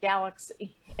the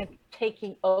galaxy and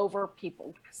taking over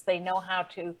people because they know how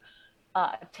to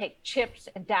take chips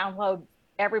and download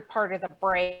every part of the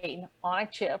brain on a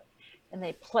chip, and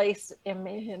they place them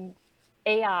in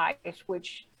AIs,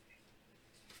 which,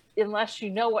 unless you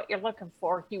know what you're looking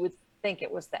for, you would think it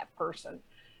was that person.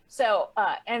 So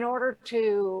in order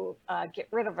to get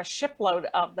rid of a shipload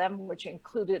of them, which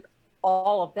included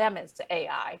all of them as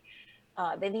AI,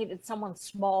 they needed someone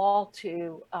small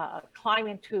to climb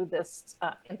into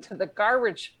the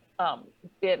garbage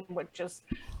bin, which is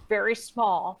very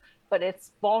small, but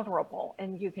it's vulnerable,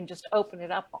 and you can just open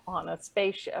it up on a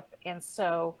spaceship. And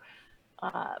so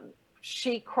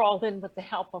she crawled in with the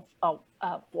help of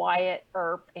Wyatt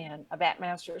Earp and Bat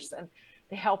Masterson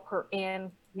to help her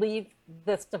leave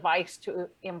this device to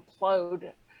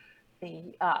implode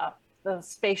the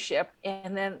spaceship.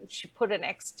 And then she put an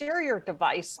exterior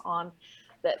device on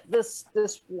that this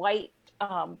white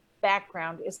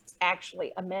background is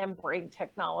actually a membrane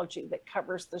technology that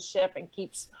covers the ship and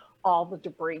keeps all the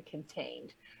debris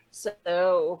contained.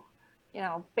 So,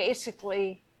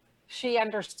 basically she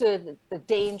understood the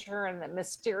danger and the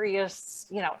mysterious,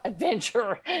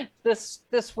 adventure this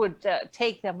would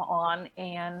take them on.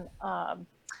 And,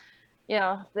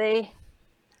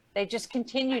 they just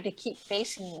continue to keep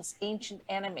facing this ancient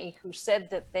enemy who said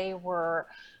that they were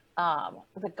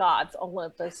the gods,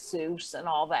 Olympus, Zeus, and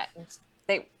all that. And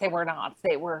they were not.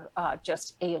 They were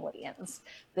just aliens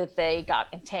that they got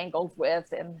entangled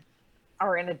with and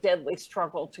are in a deadly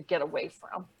struggle to get away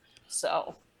from.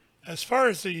 So, as far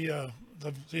as the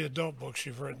adult books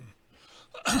you've written,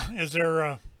 is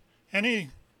there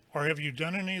any, or have you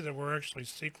done any that were actually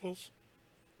sequels?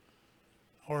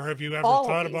 Or have you ever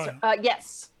thought about it?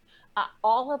 Yes.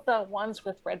 All of the ones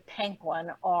with Red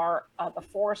Penguin are the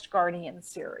Forest Guardian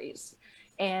series.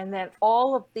 And then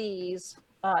all of these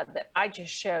that I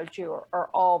just showed you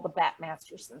are all the Bat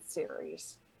Masterson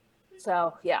series.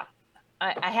 So, yeah,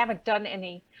 I haven't done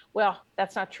any. Well,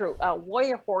 that's not true.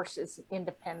 Warrior Horse is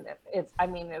independent. It's a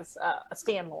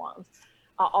standalone.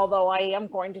 Although I am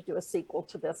going to do a sequel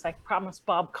to this. I promised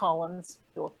Bob Collins,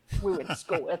 who we went to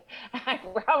school with, I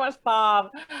promised Bob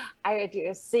I would do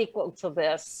a sequel to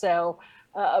this. So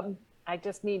I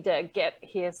just need to get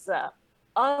his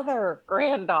other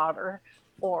granddaughter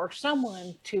or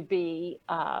someone to be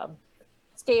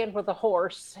stand with a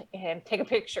horse and take a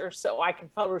picture so I can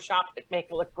Photoshop it,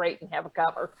 make it look great, and have a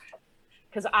cover.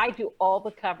 because I do all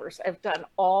the covers. I've done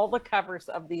all the covers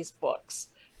of these books.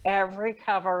 Every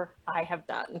cover I have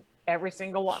done, every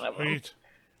single one of them.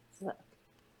 So,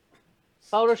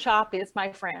 Photoshop is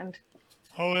my friend.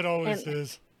 Oh, it always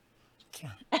is.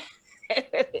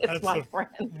 It's my friend.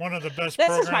 One of the best This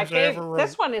programs is my I favorite. ever wrote.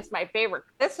 This one is my favorite.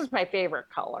 This is my favorite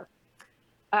color.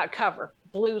 Cover,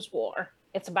 Blues War.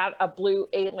 It's about a blue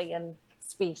alien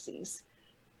species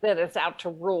that is out to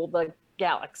rule the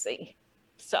galaxy.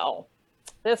 So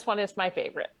this one is my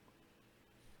favorite.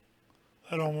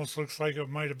 That almost looks like it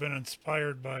might have been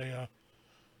inspired by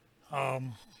what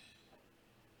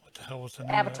the hell was the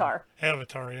name? Avatar.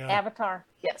 Avatar, yeah. Avatar,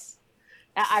 yes.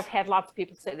 I've had lots of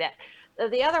people say that.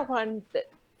 The other one that,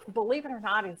 believe it or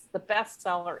not, is the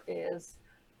bestseller is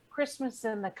Christmas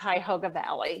in the Cuyahoga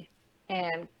Valley.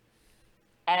 And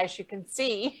as you can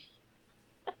see,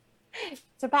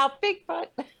 it's about Bigfoot.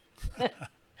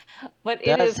 But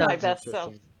it is my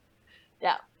bestseller.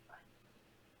 Yeah.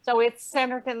 So it's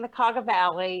centered in the Cuyahoga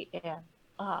Valley, and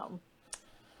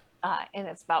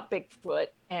it's about Bigfoot,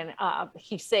 and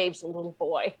he saves a little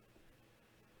boy.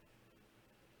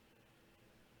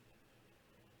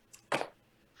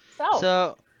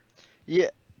 So,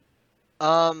 yeah,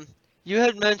 you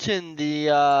had mentioned the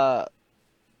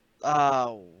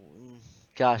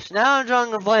gosh, now I'm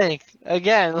drawing a blank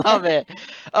again. Love it.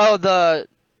 Oh, the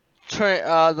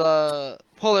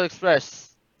Polar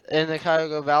Express in the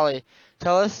Cuyahoga Valley.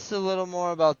 Tell us a little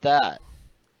more about that.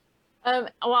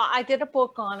 Well, I did a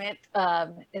book on it.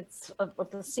 It's with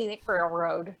the Scenic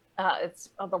Railroad. It's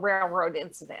the railroad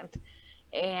incident.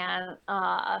 And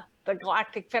the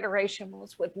Galactic Federation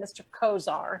was with Mr.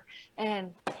 Kozar,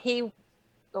 and he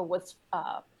was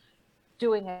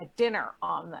doing a dinner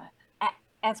on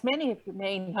as many of you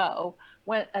may know,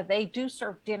 when they do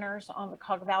serve dinners on the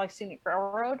Cuyahoga Valley Scenic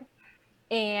Railroad.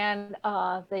 And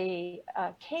the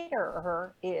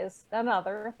caterer is none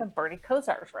other than Bernie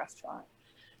Kosar's restaurant.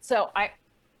 So I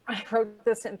wrote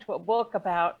this into a book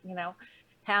about,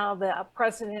 how the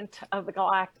president of the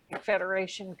Galactic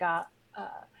Federation got,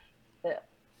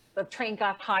 the train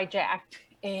got hijacked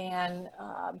and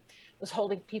was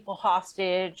holding people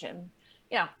hostage, and,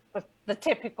 the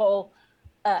typical,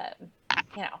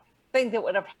 thing that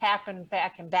would have happened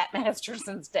back in Bat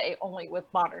Masterson's day, only with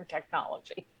modern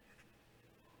technology.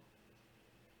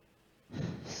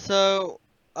 So,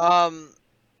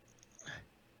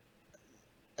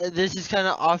 this is kind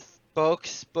of off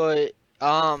books, but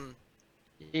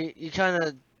you kind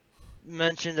of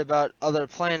mentioned about other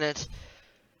planets,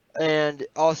 and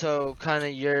also kind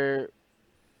of your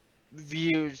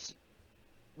views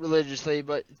religiously.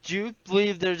 But do you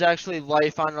believe there's actually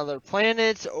life on other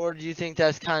planets, or do you think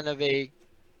that's kind of a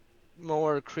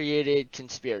more created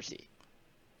conspiracy?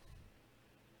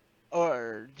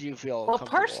 Or do you feel Well,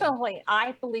 comfortable? personally,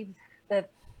 I believe that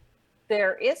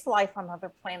there is life on other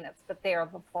planets, but they are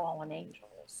the fallen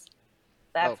angels.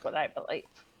 That's what I believe.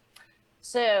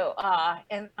 So,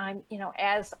 and I'm,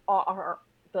 as are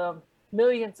the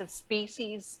millions of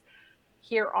species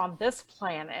here on this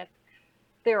planet,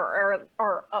 there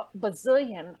are a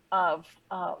bazillion of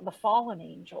the fallen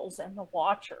angels and the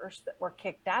watchers that were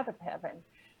kicked out of heaven.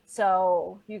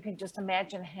 So you can just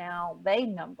imagine how they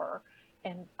number.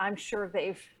 And I'm sure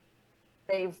they've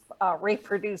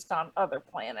reproduced on other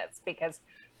planets, because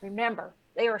remember,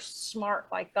 they are smart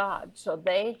like God, so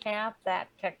they have that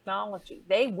technology.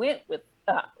 They went with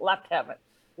left heaven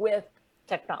with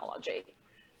technology.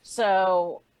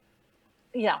 So,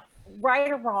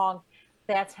 right or wrong,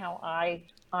 that's how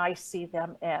I see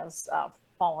them as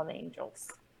fallen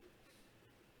angels.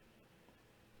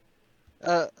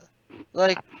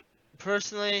 Like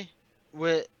personally,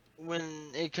 when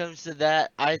it comes to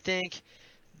that, I think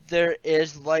there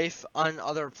is life on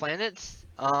other planets.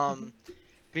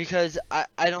 Because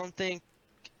I don't think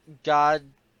God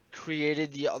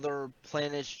created the other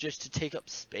planets just to take up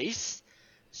space.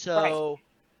 So,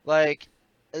 like,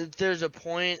 there's a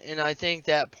point, and I think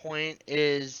that point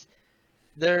is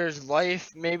there's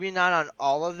life, maybe not on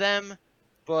all of them,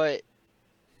 but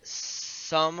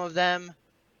some of them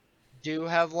do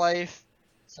have life.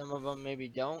 Some of them maybe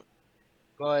don't.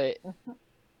 But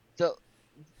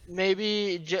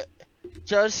maybe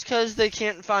just because they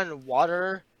can't find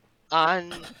water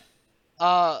on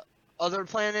other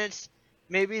planets,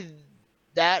 maybe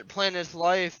that planet's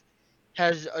life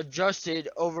has adjusted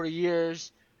over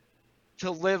years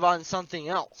to live on something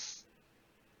else.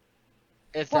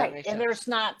 If that makes sense. And there's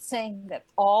not saying that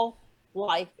all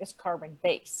life is carbon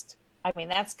based. I mean,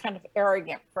 that's kind of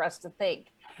arrogant for us to think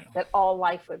that all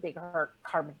life would be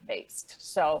carbon based.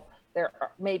 So there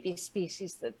may be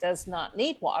species that does not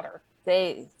need water,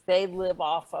 they live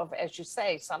off of, as you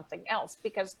say, something else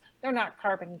because they're not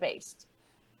carbon based.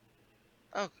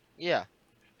 Oh, yeah.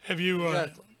 Have you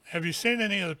Exactly. have you seen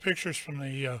any of the pictures from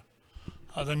the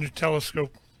new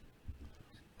telescope?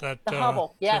 That The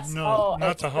Hubble, yes. no,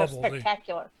 not the they're Hubble.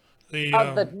 spectacular. The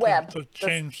The Webb. the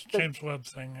James Webb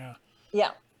thing. Yeah.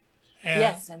 Yeah. And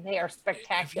yes, and they are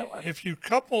spectacular. If you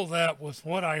couple that with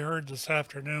what I heard this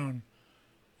afternoon,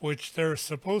 which they're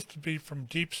supposed to be from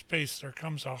deep space, there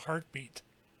comes a heartbeat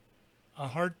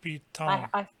tone.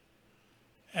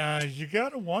 You got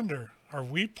to wonder, are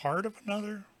we part of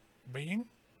another being?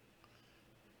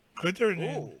 Could there?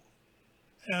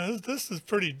 Yeah, this is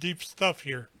pretty deep stuff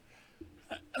here,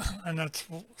 and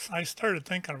I started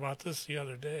thinking about this the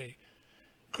other day.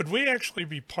 Could we actually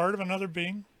be part of another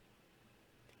being?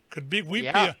 Could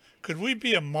we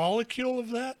be a molecule of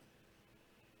that?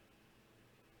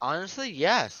 Honestly,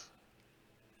 yes.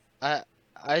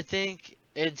 I think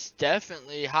it's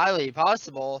definitely highly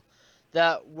possible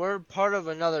that we're part of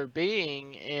another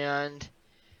being and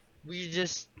we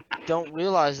just don't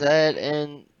realize that.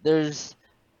 And there's,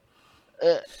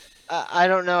 I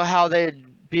don't know how they'd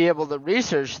be able to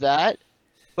research that,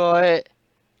 but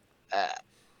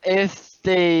if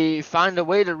they find a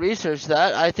way to research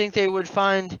that, I think they would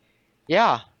find,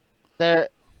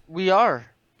 that we are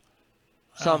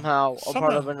somehow a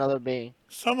part of another being.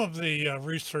 Some of the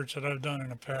research that I've done in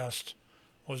the past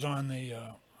was on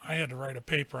I had to write a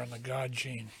paper on the God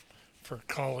gene for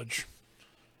college,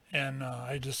 and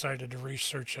I decided to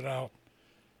research it out.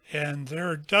 And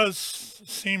there does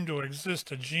seem to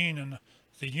exist a gene in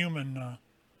the human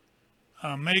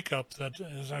makeup that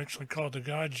is actually called the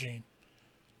God gene,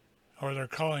 or they're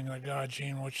calling the God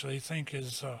gene, which they think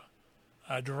is a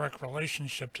direct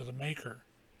relationship to the maker.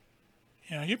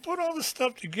 You know, you put all this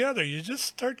stuff together, you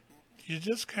just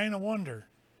kind of wonder,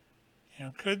 you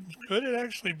know, could it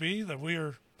actually be that we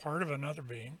are part of another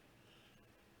being?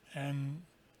 And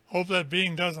hope that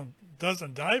being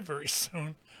doesn't die very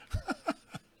soon.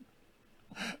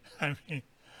 I mean,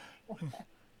 when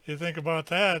you think about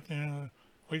that, you know,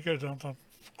 we could, of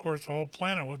course, the whole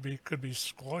planet could be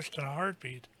squashed in a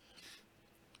heartbeat.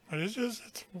 But it's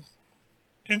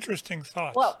interesting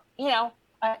thoughts. Well, you know,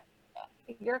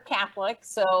 you're Catholic,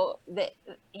 so that,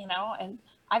 you know, and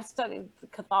I've studied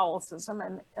Catholicism,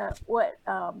 and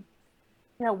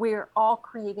you know, we're all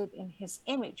created in His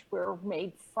image. We're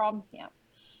made from Him.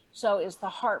 So is the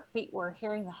heartbeat? We're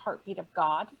hearing the heartbeat of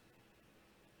God.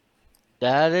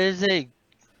 That is a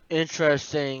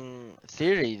interesting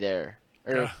theory there,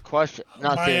 or question.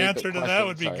 Not my theory, answer but to question, that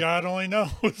would be sorry. God only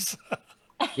knows.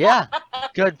 Yeah,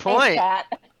 good point.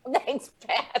 Thanks,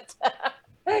 Pat.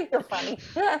 You're funny.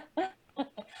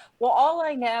 Well, all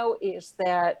I know is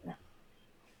that,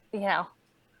 you know,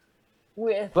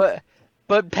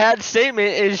 But Pat's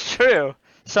statement is true.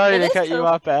 Sorry to cut you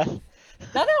off, Beth.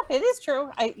 No, it is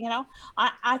true.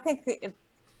 I think that, you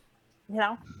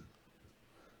know,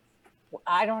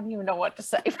 I don't even know what to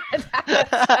say.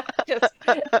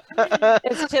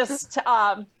 It's just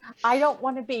I don't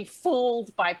want to be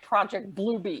fooled by Project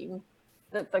Bluebeam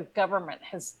that the government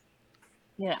has,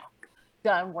 you know,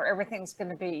 done, where everything's going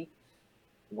to be,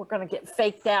 we're going to get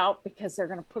faked out because they're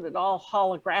going to put it all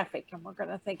holographic and we're going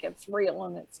to think it's real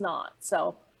and it's not.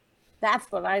 So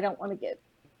that's what I don't want to get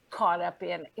caught up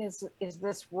in. Is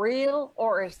this real,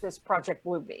 or is this Project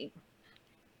Bluebeam?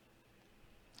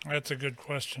 That's a good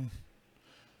question.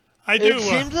 I do. It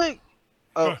seems like.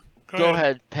 Oh, go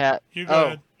ahead, Pat. You go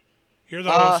ahead. You're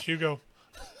the host. You go.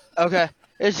 Okay.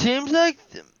 It seems like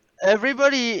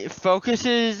everybody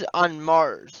focuses on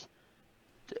Mars.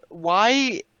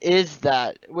 Why is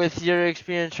that, with your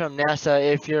experience from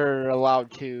NASA, if you're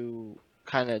allowed to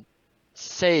kind of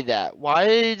say that?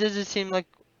 Why does it seem like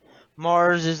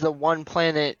Mars is the one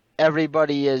planet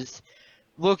everybody is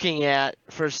looking at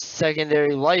for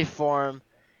secondary life form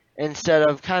instead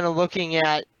of kind of looking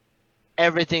at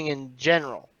everything in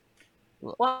general?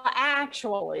 Well,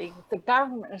 actually, the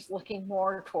government is looking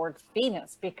more towards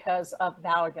Venus because of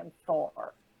Valiant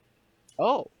Thor.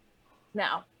 Oh.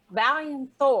 Now, Valiant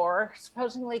Thor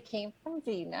supposedly came from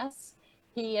Venus.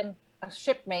 He and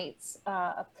shipmates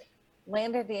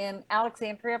landed in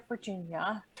Alexandria,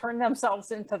 Virginia, turned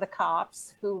themselves into the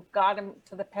cops who got him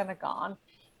to the Pentagon,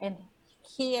 and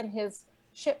he and his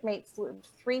shipmates lived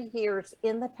 3 years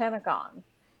in the Pentagon.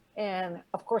 And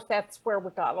of course, that's where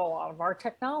we got a lot of our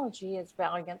technology, as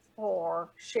Valiant Thor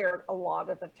shared a lot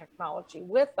of the technology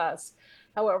with us.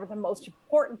 However, the most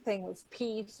important thing was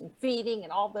peace and feeding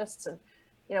and all this. And,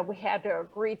 you know, we had to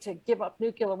agree to give up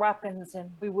nuclear weapons and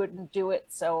we wouldn't do it.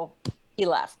 So he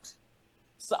left.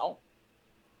 So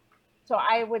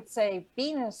I would say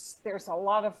Venus, there's a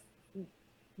lot of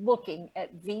looking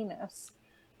at Venus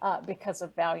because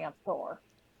of Valiant Thor.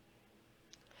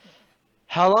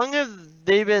 How long have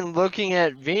they been looking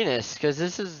at Venus? Because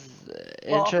this is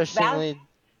interestingly.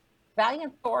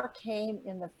 Valiant Thor came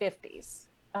in the 50s.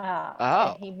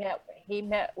 And he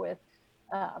met with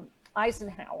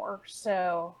Eisenhower.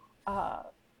 So,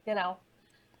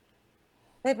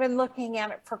 they've been looking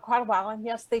at it for quite a while. And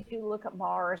yes, they do look at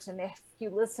Mars. And if you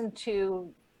listen to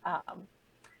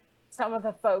some of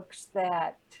the folks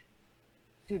that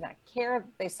do not care,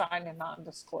 they signed a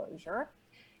non-disclosure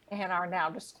and are now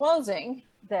disclosing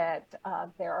that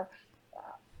they're,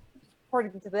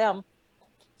 according to them,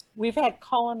 we've had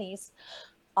colonies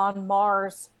on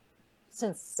Mars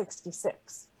since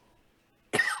 '66.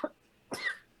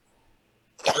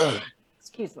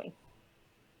 Excuse me.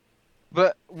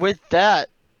 But with that,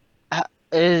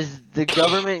 is the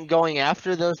government going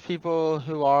after those people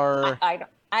who are I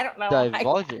don't know.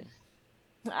 divulging?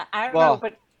 I don't know,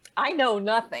 but I know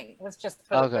nothing. Let's just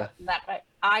put Okay. it that way.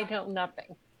 I know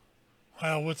nothing.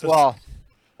 Well,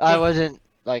 I wasn't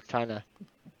like trying to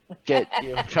get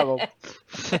you in trouble.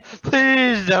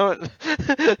 Please don't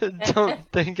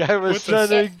think I was trying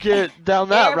to get down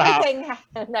that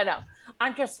route. No.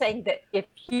 I'm just saying that if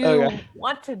you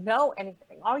want to know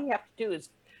anything, all you have to do is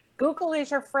Google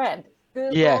is your friend.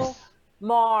 Google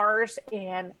Mars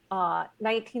in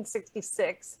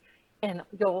 1966, and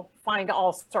you'll find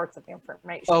all sorts of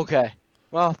information. Okay.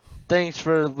 Well, thanks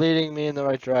for leading me in the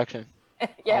right direction.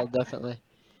 Yeah. I'll definitely.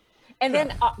 And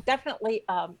then definitely,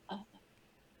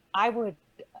 I would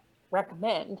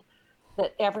recommend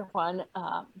that everyone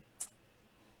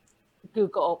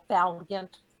Google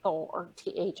Valiant Thor,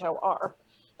 Thor,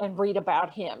 and read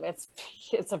about him. It's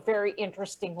a very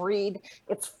interesting read.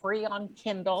 It's free on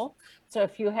Kindle. So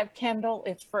if you have Kindle,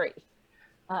 it's free.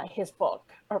 His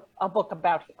book, or a book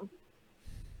about him.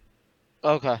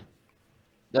 Okay.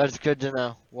 That's good to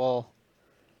know. Well,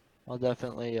 I'll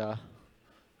definitely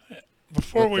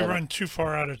before we run too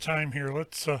far out of time here,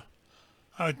 let's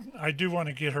I do want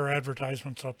to get her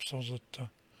advertisements up, so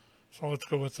let's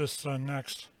go with this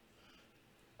next.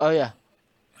 Oh yeah.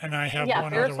 And I have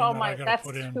one other one that I got to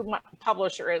put in. That's who my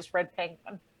publisher is, Red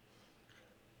Penguin.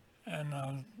 And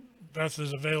Beth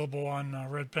is available on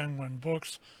Red Penguin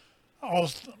Books.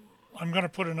 I'm going to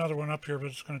put another one up here, but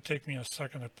it's going to take me a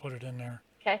second to put it in there.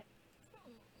 Okay.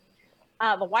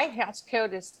 The White House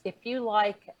Code is, if you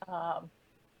like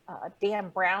Dan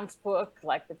Brown's book,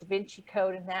 like the Da Vinci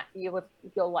Code and that, you'll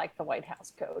like the White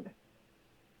House Code.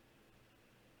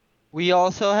 We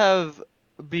also have,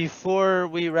 before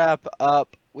we wrap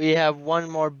up, we have one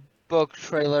more book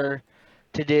trailer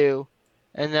to do,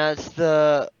 and that's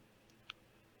the.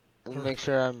 Let me make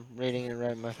sure I'm reading it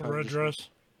right. My phone. The red dress.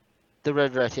 The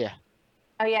red dress, yeah.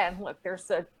 Oh yeah, and look, there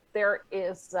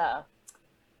is the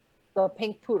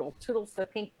Pink Poodle. Toodles the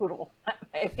Pink Poodle,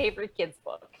 my favorite kids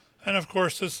book. And of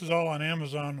course, this is all on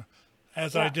Amazon.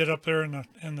 As I did up there in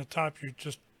the top, you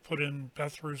just put in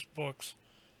Beth Roose Books,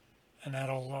 and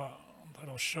that'll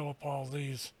show up all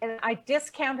these. And I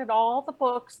discounted all the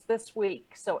books this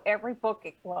week, so every book,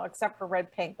 well, except for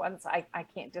Red Penguins, I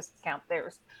can't discount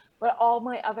theirs, but all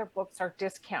my other books are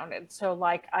discounted. So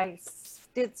like I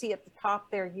did see at the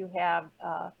top there, you have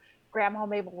Grandma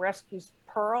Mabel Rescues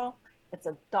Pearl. It's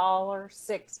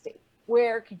 $1.60.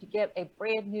 Where could you get a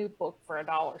brand new book for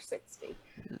 $1.60?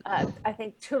 I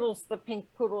think Toodles the Pink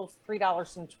Poodle's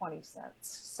 $3.20.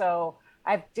 So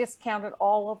I've discounted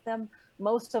all of them.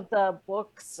 Most of the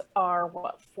books are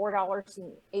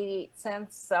 $4.88.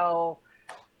 So,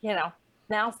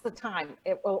 now's the time.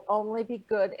 It will only be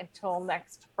good until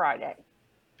next Friday.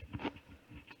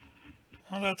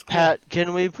 Oh, that's cool. Pat,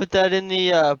 can we put that in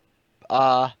the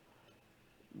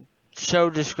show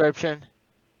description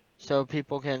so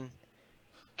people can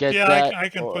get that? Yeah, I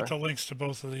can put the links to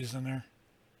both of these in there.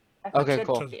 Okay,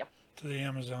 cool. To the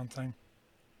Amazon thing.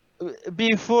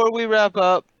 Before we wrap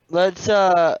up, let's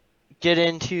get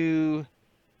into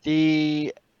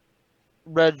the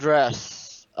red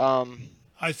dress.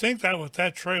 I think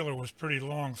that trailer was pretty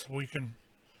long, so we can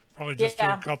probably just do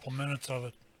a couple minutes of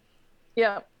it.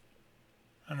 Yeah.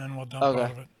 And then we'll dump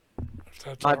out of it. If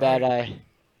that's My all bad, right.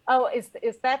 Oh, is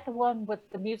that the one with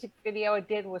the music video I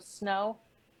did with Snow?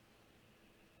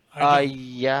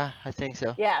 Yeah, I think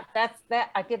so. Yeah, that's that.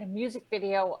 I did a music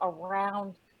video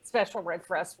around Special Red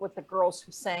Dress with the girls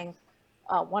who sang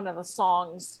one of the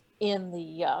songs in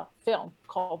the film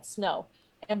called Snow.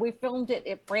 And we filmed it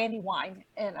at Brandywine,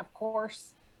 and of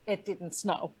course, it didn't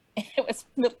snow. It was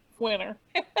middle of winter.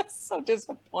 It was so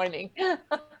disappointing.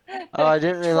 Oh, I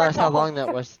didn't realize how long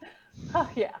that was. Oh,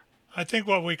 yeah. I think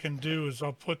what we can do is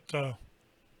we'll put the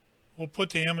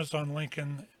Amazon link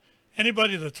in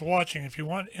anybody that's watching, if you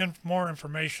want more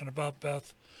information about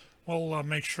Beth, we'll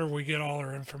make sure we get all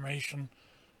her information,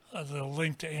 the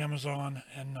link to Amazon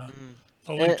and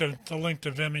the link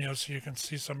to Vimeo, so you can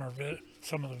see some of the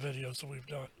videos that we've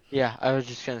done. Yeah, I was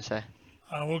just gonna say.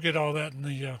 We'll get all that in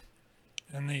the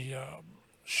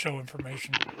show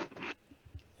information.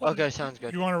 Okay, sounds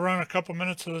good. You want to run a couple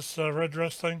minutes of this red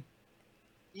dress thing?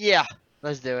 Yeah,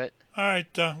 let's do it. All right,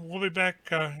 we'll be back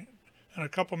in a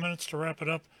couple minutes to wrap it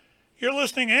up. You're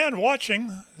listening and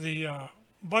watching the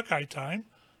Buckeye Time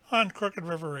on Crooked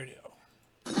River Radio.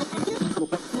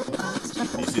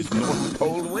 This is North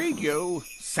Pole Radio.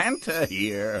 Santa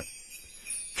here.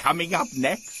 Coming up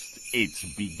next, it's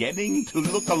beginning to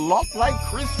look a lot like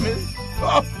Christmas.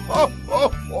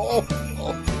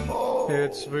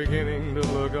 It's beginning to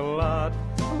look a lot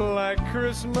like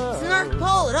Christmas. It's North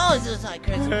Pole. It always looks like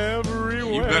Christmas.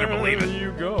 Everywhere You better believe it.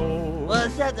 you go. Well,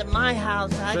 except at my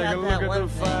house, I Take a got look that at one the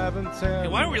thing. 5 and 10. Hey,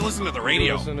 why don't we listen to the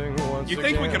radio? You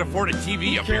think we could afford a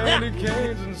TV up here? Candy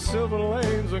canes and silver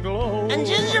lanes aglow. And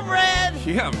gingerbread.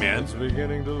 Yeah, man. It's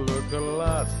beginning to look a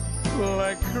lot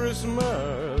like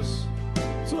Christmas.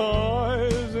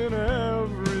 Toys in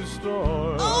every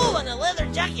store. Oh, and a leather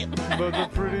jacket. But the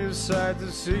prettiest sight to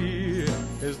see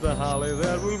is the holly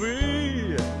that will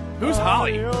be. Who's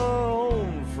Holly? Your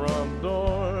own front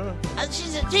door.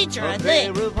 She's a teacher, I A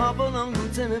think. pair of hop-along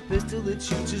boots and a pistol that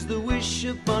shoots is the wish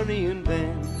of Barney and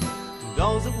Ben.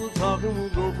 Dolls that will talk and will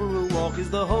go for a walk is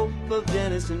the hope of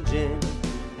Janice and Jen.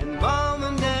 And Mom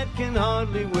and Dad can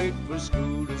hardly wait for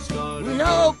school to start.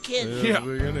 No kidding. It's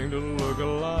beginning to look a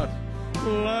lot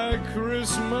like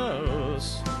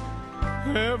Christmas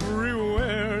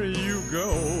everywhere you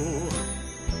go.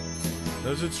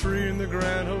 There's a tree in the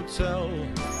Grand Hotel,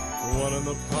 one in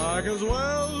the park as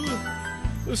well.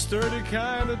 The sturdy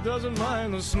kind that doesn't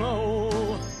mind the snow.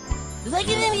 Do they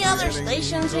get any other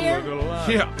stations here?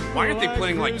 Yeah, why aren't they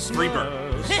playing like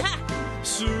Freebird?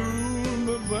 Soon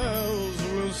the bells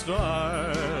will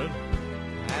start.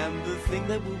 And the thing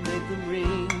that will make them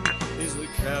ring is the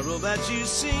carol that you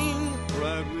sing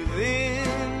right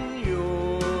within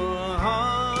your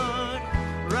heart.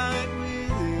 Right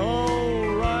within.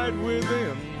 Oh, right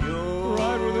within.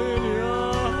 Right within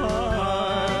your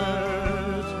heart.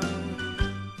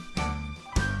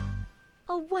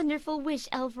 A wonderful wish,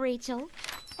 Elf Rachel.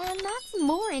 And that's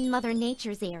more in Mother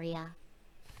Nature's area.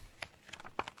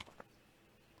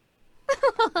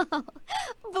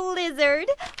 Blizzard,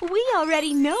 we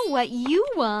already know what you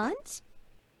want.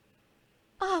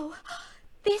 Oh,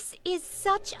 this is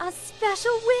such a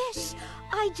special wish.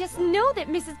 I just know that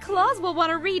Mrs. Claus will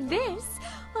want to read this.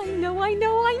 I know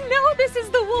this is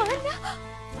the one.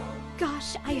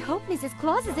 Gosh, I hope Mrs.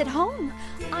 Claus is at home.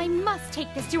 I must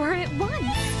take this to her at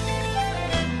once.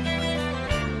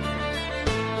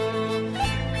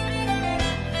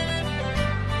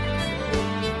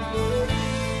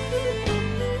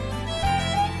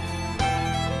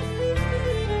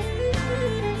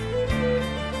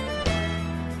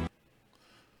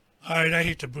 All right, I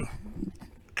hate to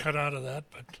cut out of that,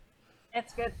 but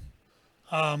That's good.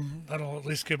 that'll at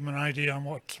least give them an idea on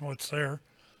what's there.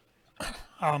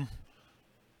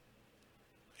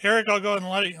 Eric, I'll go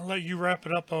ahead and let you wrap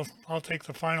it up. I'll take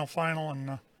the final,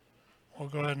 and we'll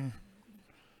go ahead and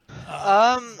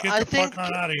get I the think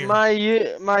fuck on out of here.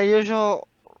 my usual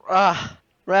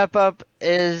wrap up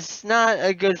is not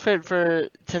a good fit for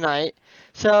tonight.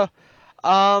 So,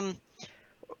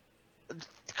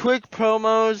 quick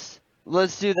promos.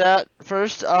 Let's do that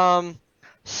first.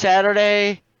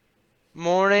 Saturday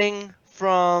morning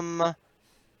from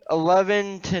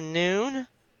 11 to noon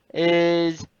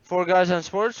is Four Guys on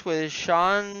Sports with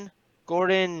Sean,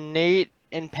 Gordon, Nate,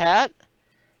 and Pat.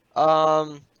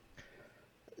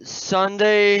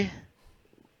 Sunday,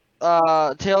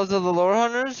 Tales of the Lore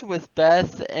Hunters with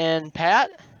Beth and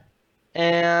Pat.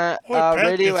 And Boy, Pat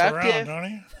Radioactive. gets around, don't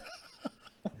he?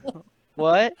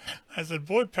 What? I said,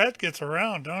 boy, Pat gets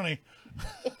around, don't he?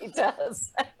 He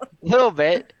does. A little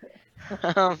bit.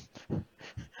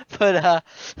 But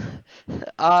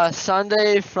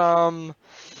Sunday from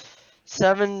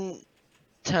 7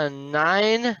 to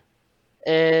 9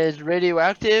 is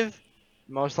Radioactive.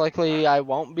 Most likely I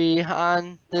won't be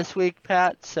on this week,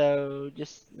 Pat, so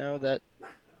just know that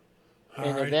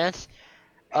in advance.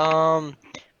 And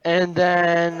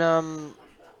then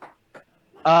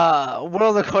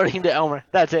World According to Elmer.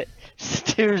 That's it. It's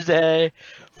Tuesday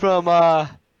from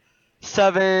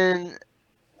 7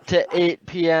 to 8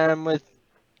 p.m. with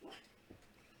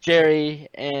Jerry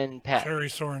and Pat. Jerry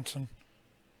Sorensen.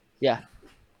 Yeah.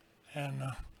 And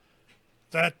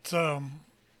that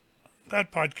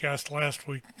podcast last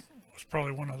week was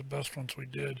probably one of the best ones we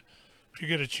did. if you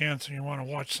get a chance and you want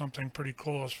to watch something pretty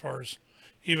cool as far as,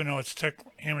 even though it's tech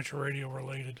amateur radio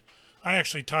related. I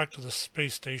actually talked to the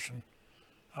space station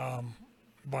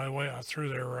through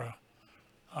their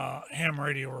ham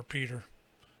radio repeater.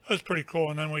 It was pretty cool.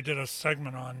 And then we did a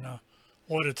segment on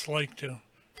what it's like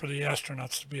for the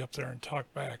astronauts to be up there and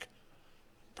talk back.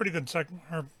 Pretty good segment,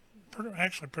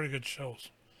 actually pretty good shows.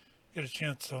 Get a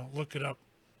chance to look it up.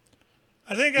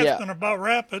 I think that's going to about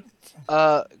wrap it.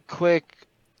 Quick,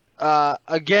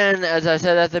 again, as I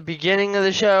said at the beginning of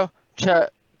the show,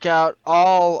 check out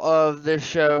all of the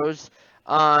shows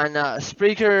on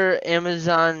Spreaker,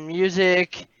 Amazon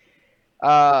Music,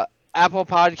 Apple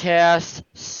Podcasts,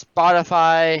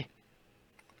 Spotify,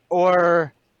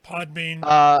 or Podbean.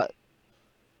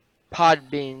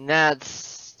 Podbean.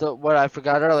 That's what I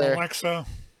forgot earlier. Alexa.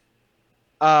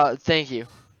 Thank you.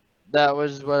 That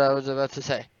was what I was about to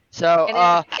say. So,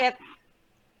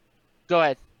 go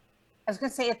ahead. I was going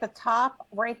to say, at the top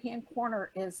right-hand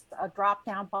corner is a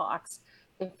drop-down box.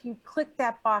 If you click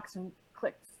that box and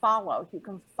click follow, you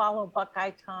can follow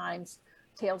Buckeye Times,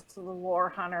 Tales of the Lore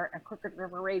Hunter, and Crooked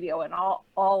River Radio, and all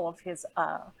of his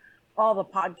all the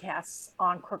podcasts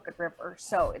on Crooked River.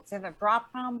 So it's in a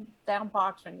drop-down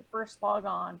box when you first log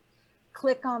on.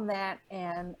 Click on that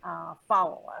and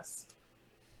follow us.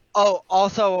 Oh,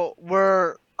 also,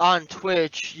 we're on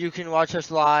Twitch. You can watch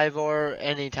us live or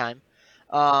anytime.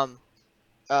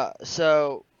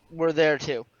 So we're there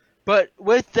too. But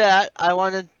with that, I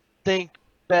want to thank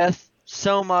Beth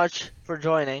so much for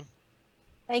joining.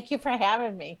 Thank you for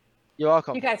having me. You're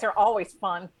welcome. You guys are always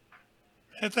fun.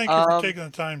 And thank you for taking the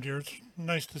time, dear. It's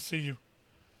nice to see you.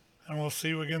 And we'll see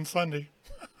you again Sunday.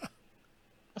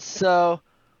 So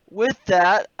with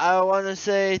that, I want to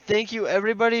say thank you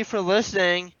everybody for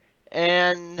listening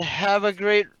and have a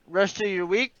great rest of your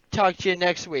week. Talk to you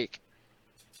next week.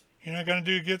 You're not going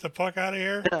to get the puck out of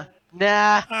here?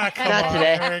 Nah, not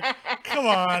today. Eric. Come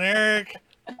on, Eric.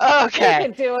 Okay. You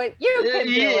can do it. You can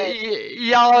do it.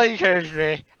 Y'all encouraged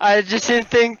me. I just didn't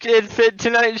think it'd fit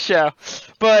tonight's show.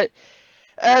 But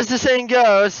as the saying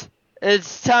goes,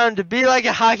 it's time to be like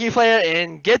a hockey player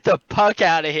and get the puck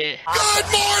out of here. Good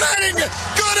morning,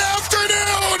 good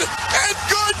afternoon, and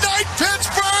good night,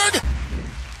 Pittsburgh!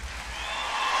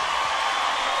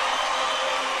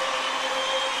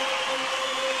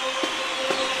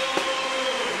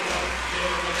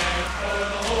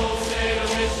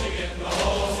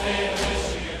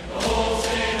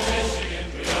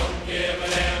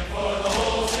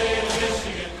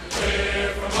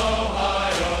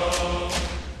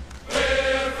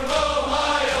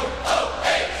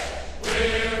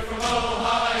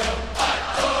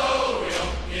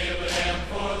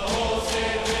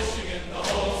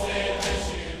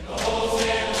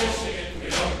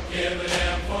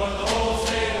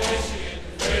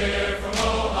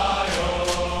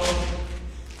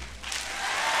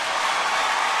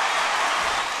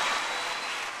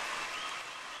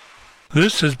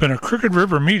 This has been a Crooked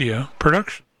River Media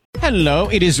production. Hello,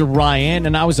 it is Ryan,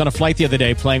 and I was on a flight the other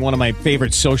day playing one of my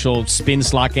favorite social spin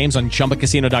slot games on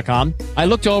ChumbaCasino.com. I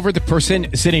looked over at the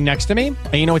person sitting next to me,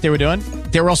 and you know what they were doing?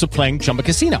 They were also playing Chumba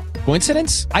Casino.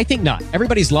 Coincidence? I think not.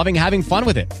 Everybody's loving having fun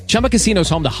with it. Chumba Casino is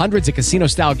home to hundreds of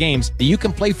casino-style games that you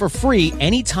can play for free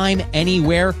anytime,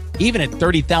 anywhere, even at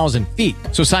 30,000 feet.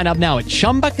 So sign up now at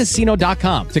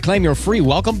ChumbaCasino.com to claim your free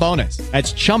welcome bonus.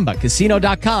 That's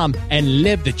ChumbaCasino.com and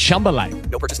live the Chumba life.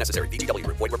 No purchase necessary. VGW.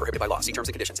 Void where prohibited by law. See terms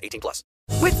and conditions. 18+.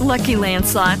 With Lucky Land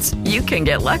Slots, you can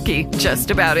get lucky just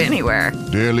about anywhere.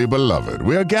 Dearly beloved,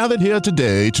 we are gathered here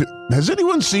today to... Has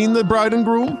anyone seen the bride and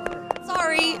groom?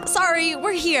 Sorry,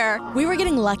 we're here. We were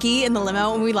getting lucky in the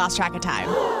limo and we lost track of time.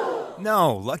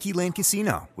 No, Lucky Land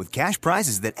Casino, with cash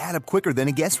prizes that add up quicker than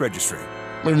a guest registry.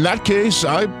 In that case,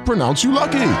 I pronounce you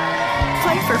lucky.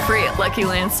 Play for free at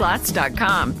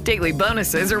LuckyLandSlots.com. Daily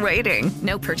bonuses are waiting.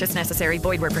 No purchase necessary.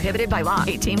 Void where prohibited by law.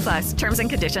 18+. Terms and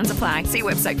conditions apply. See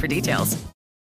website for details.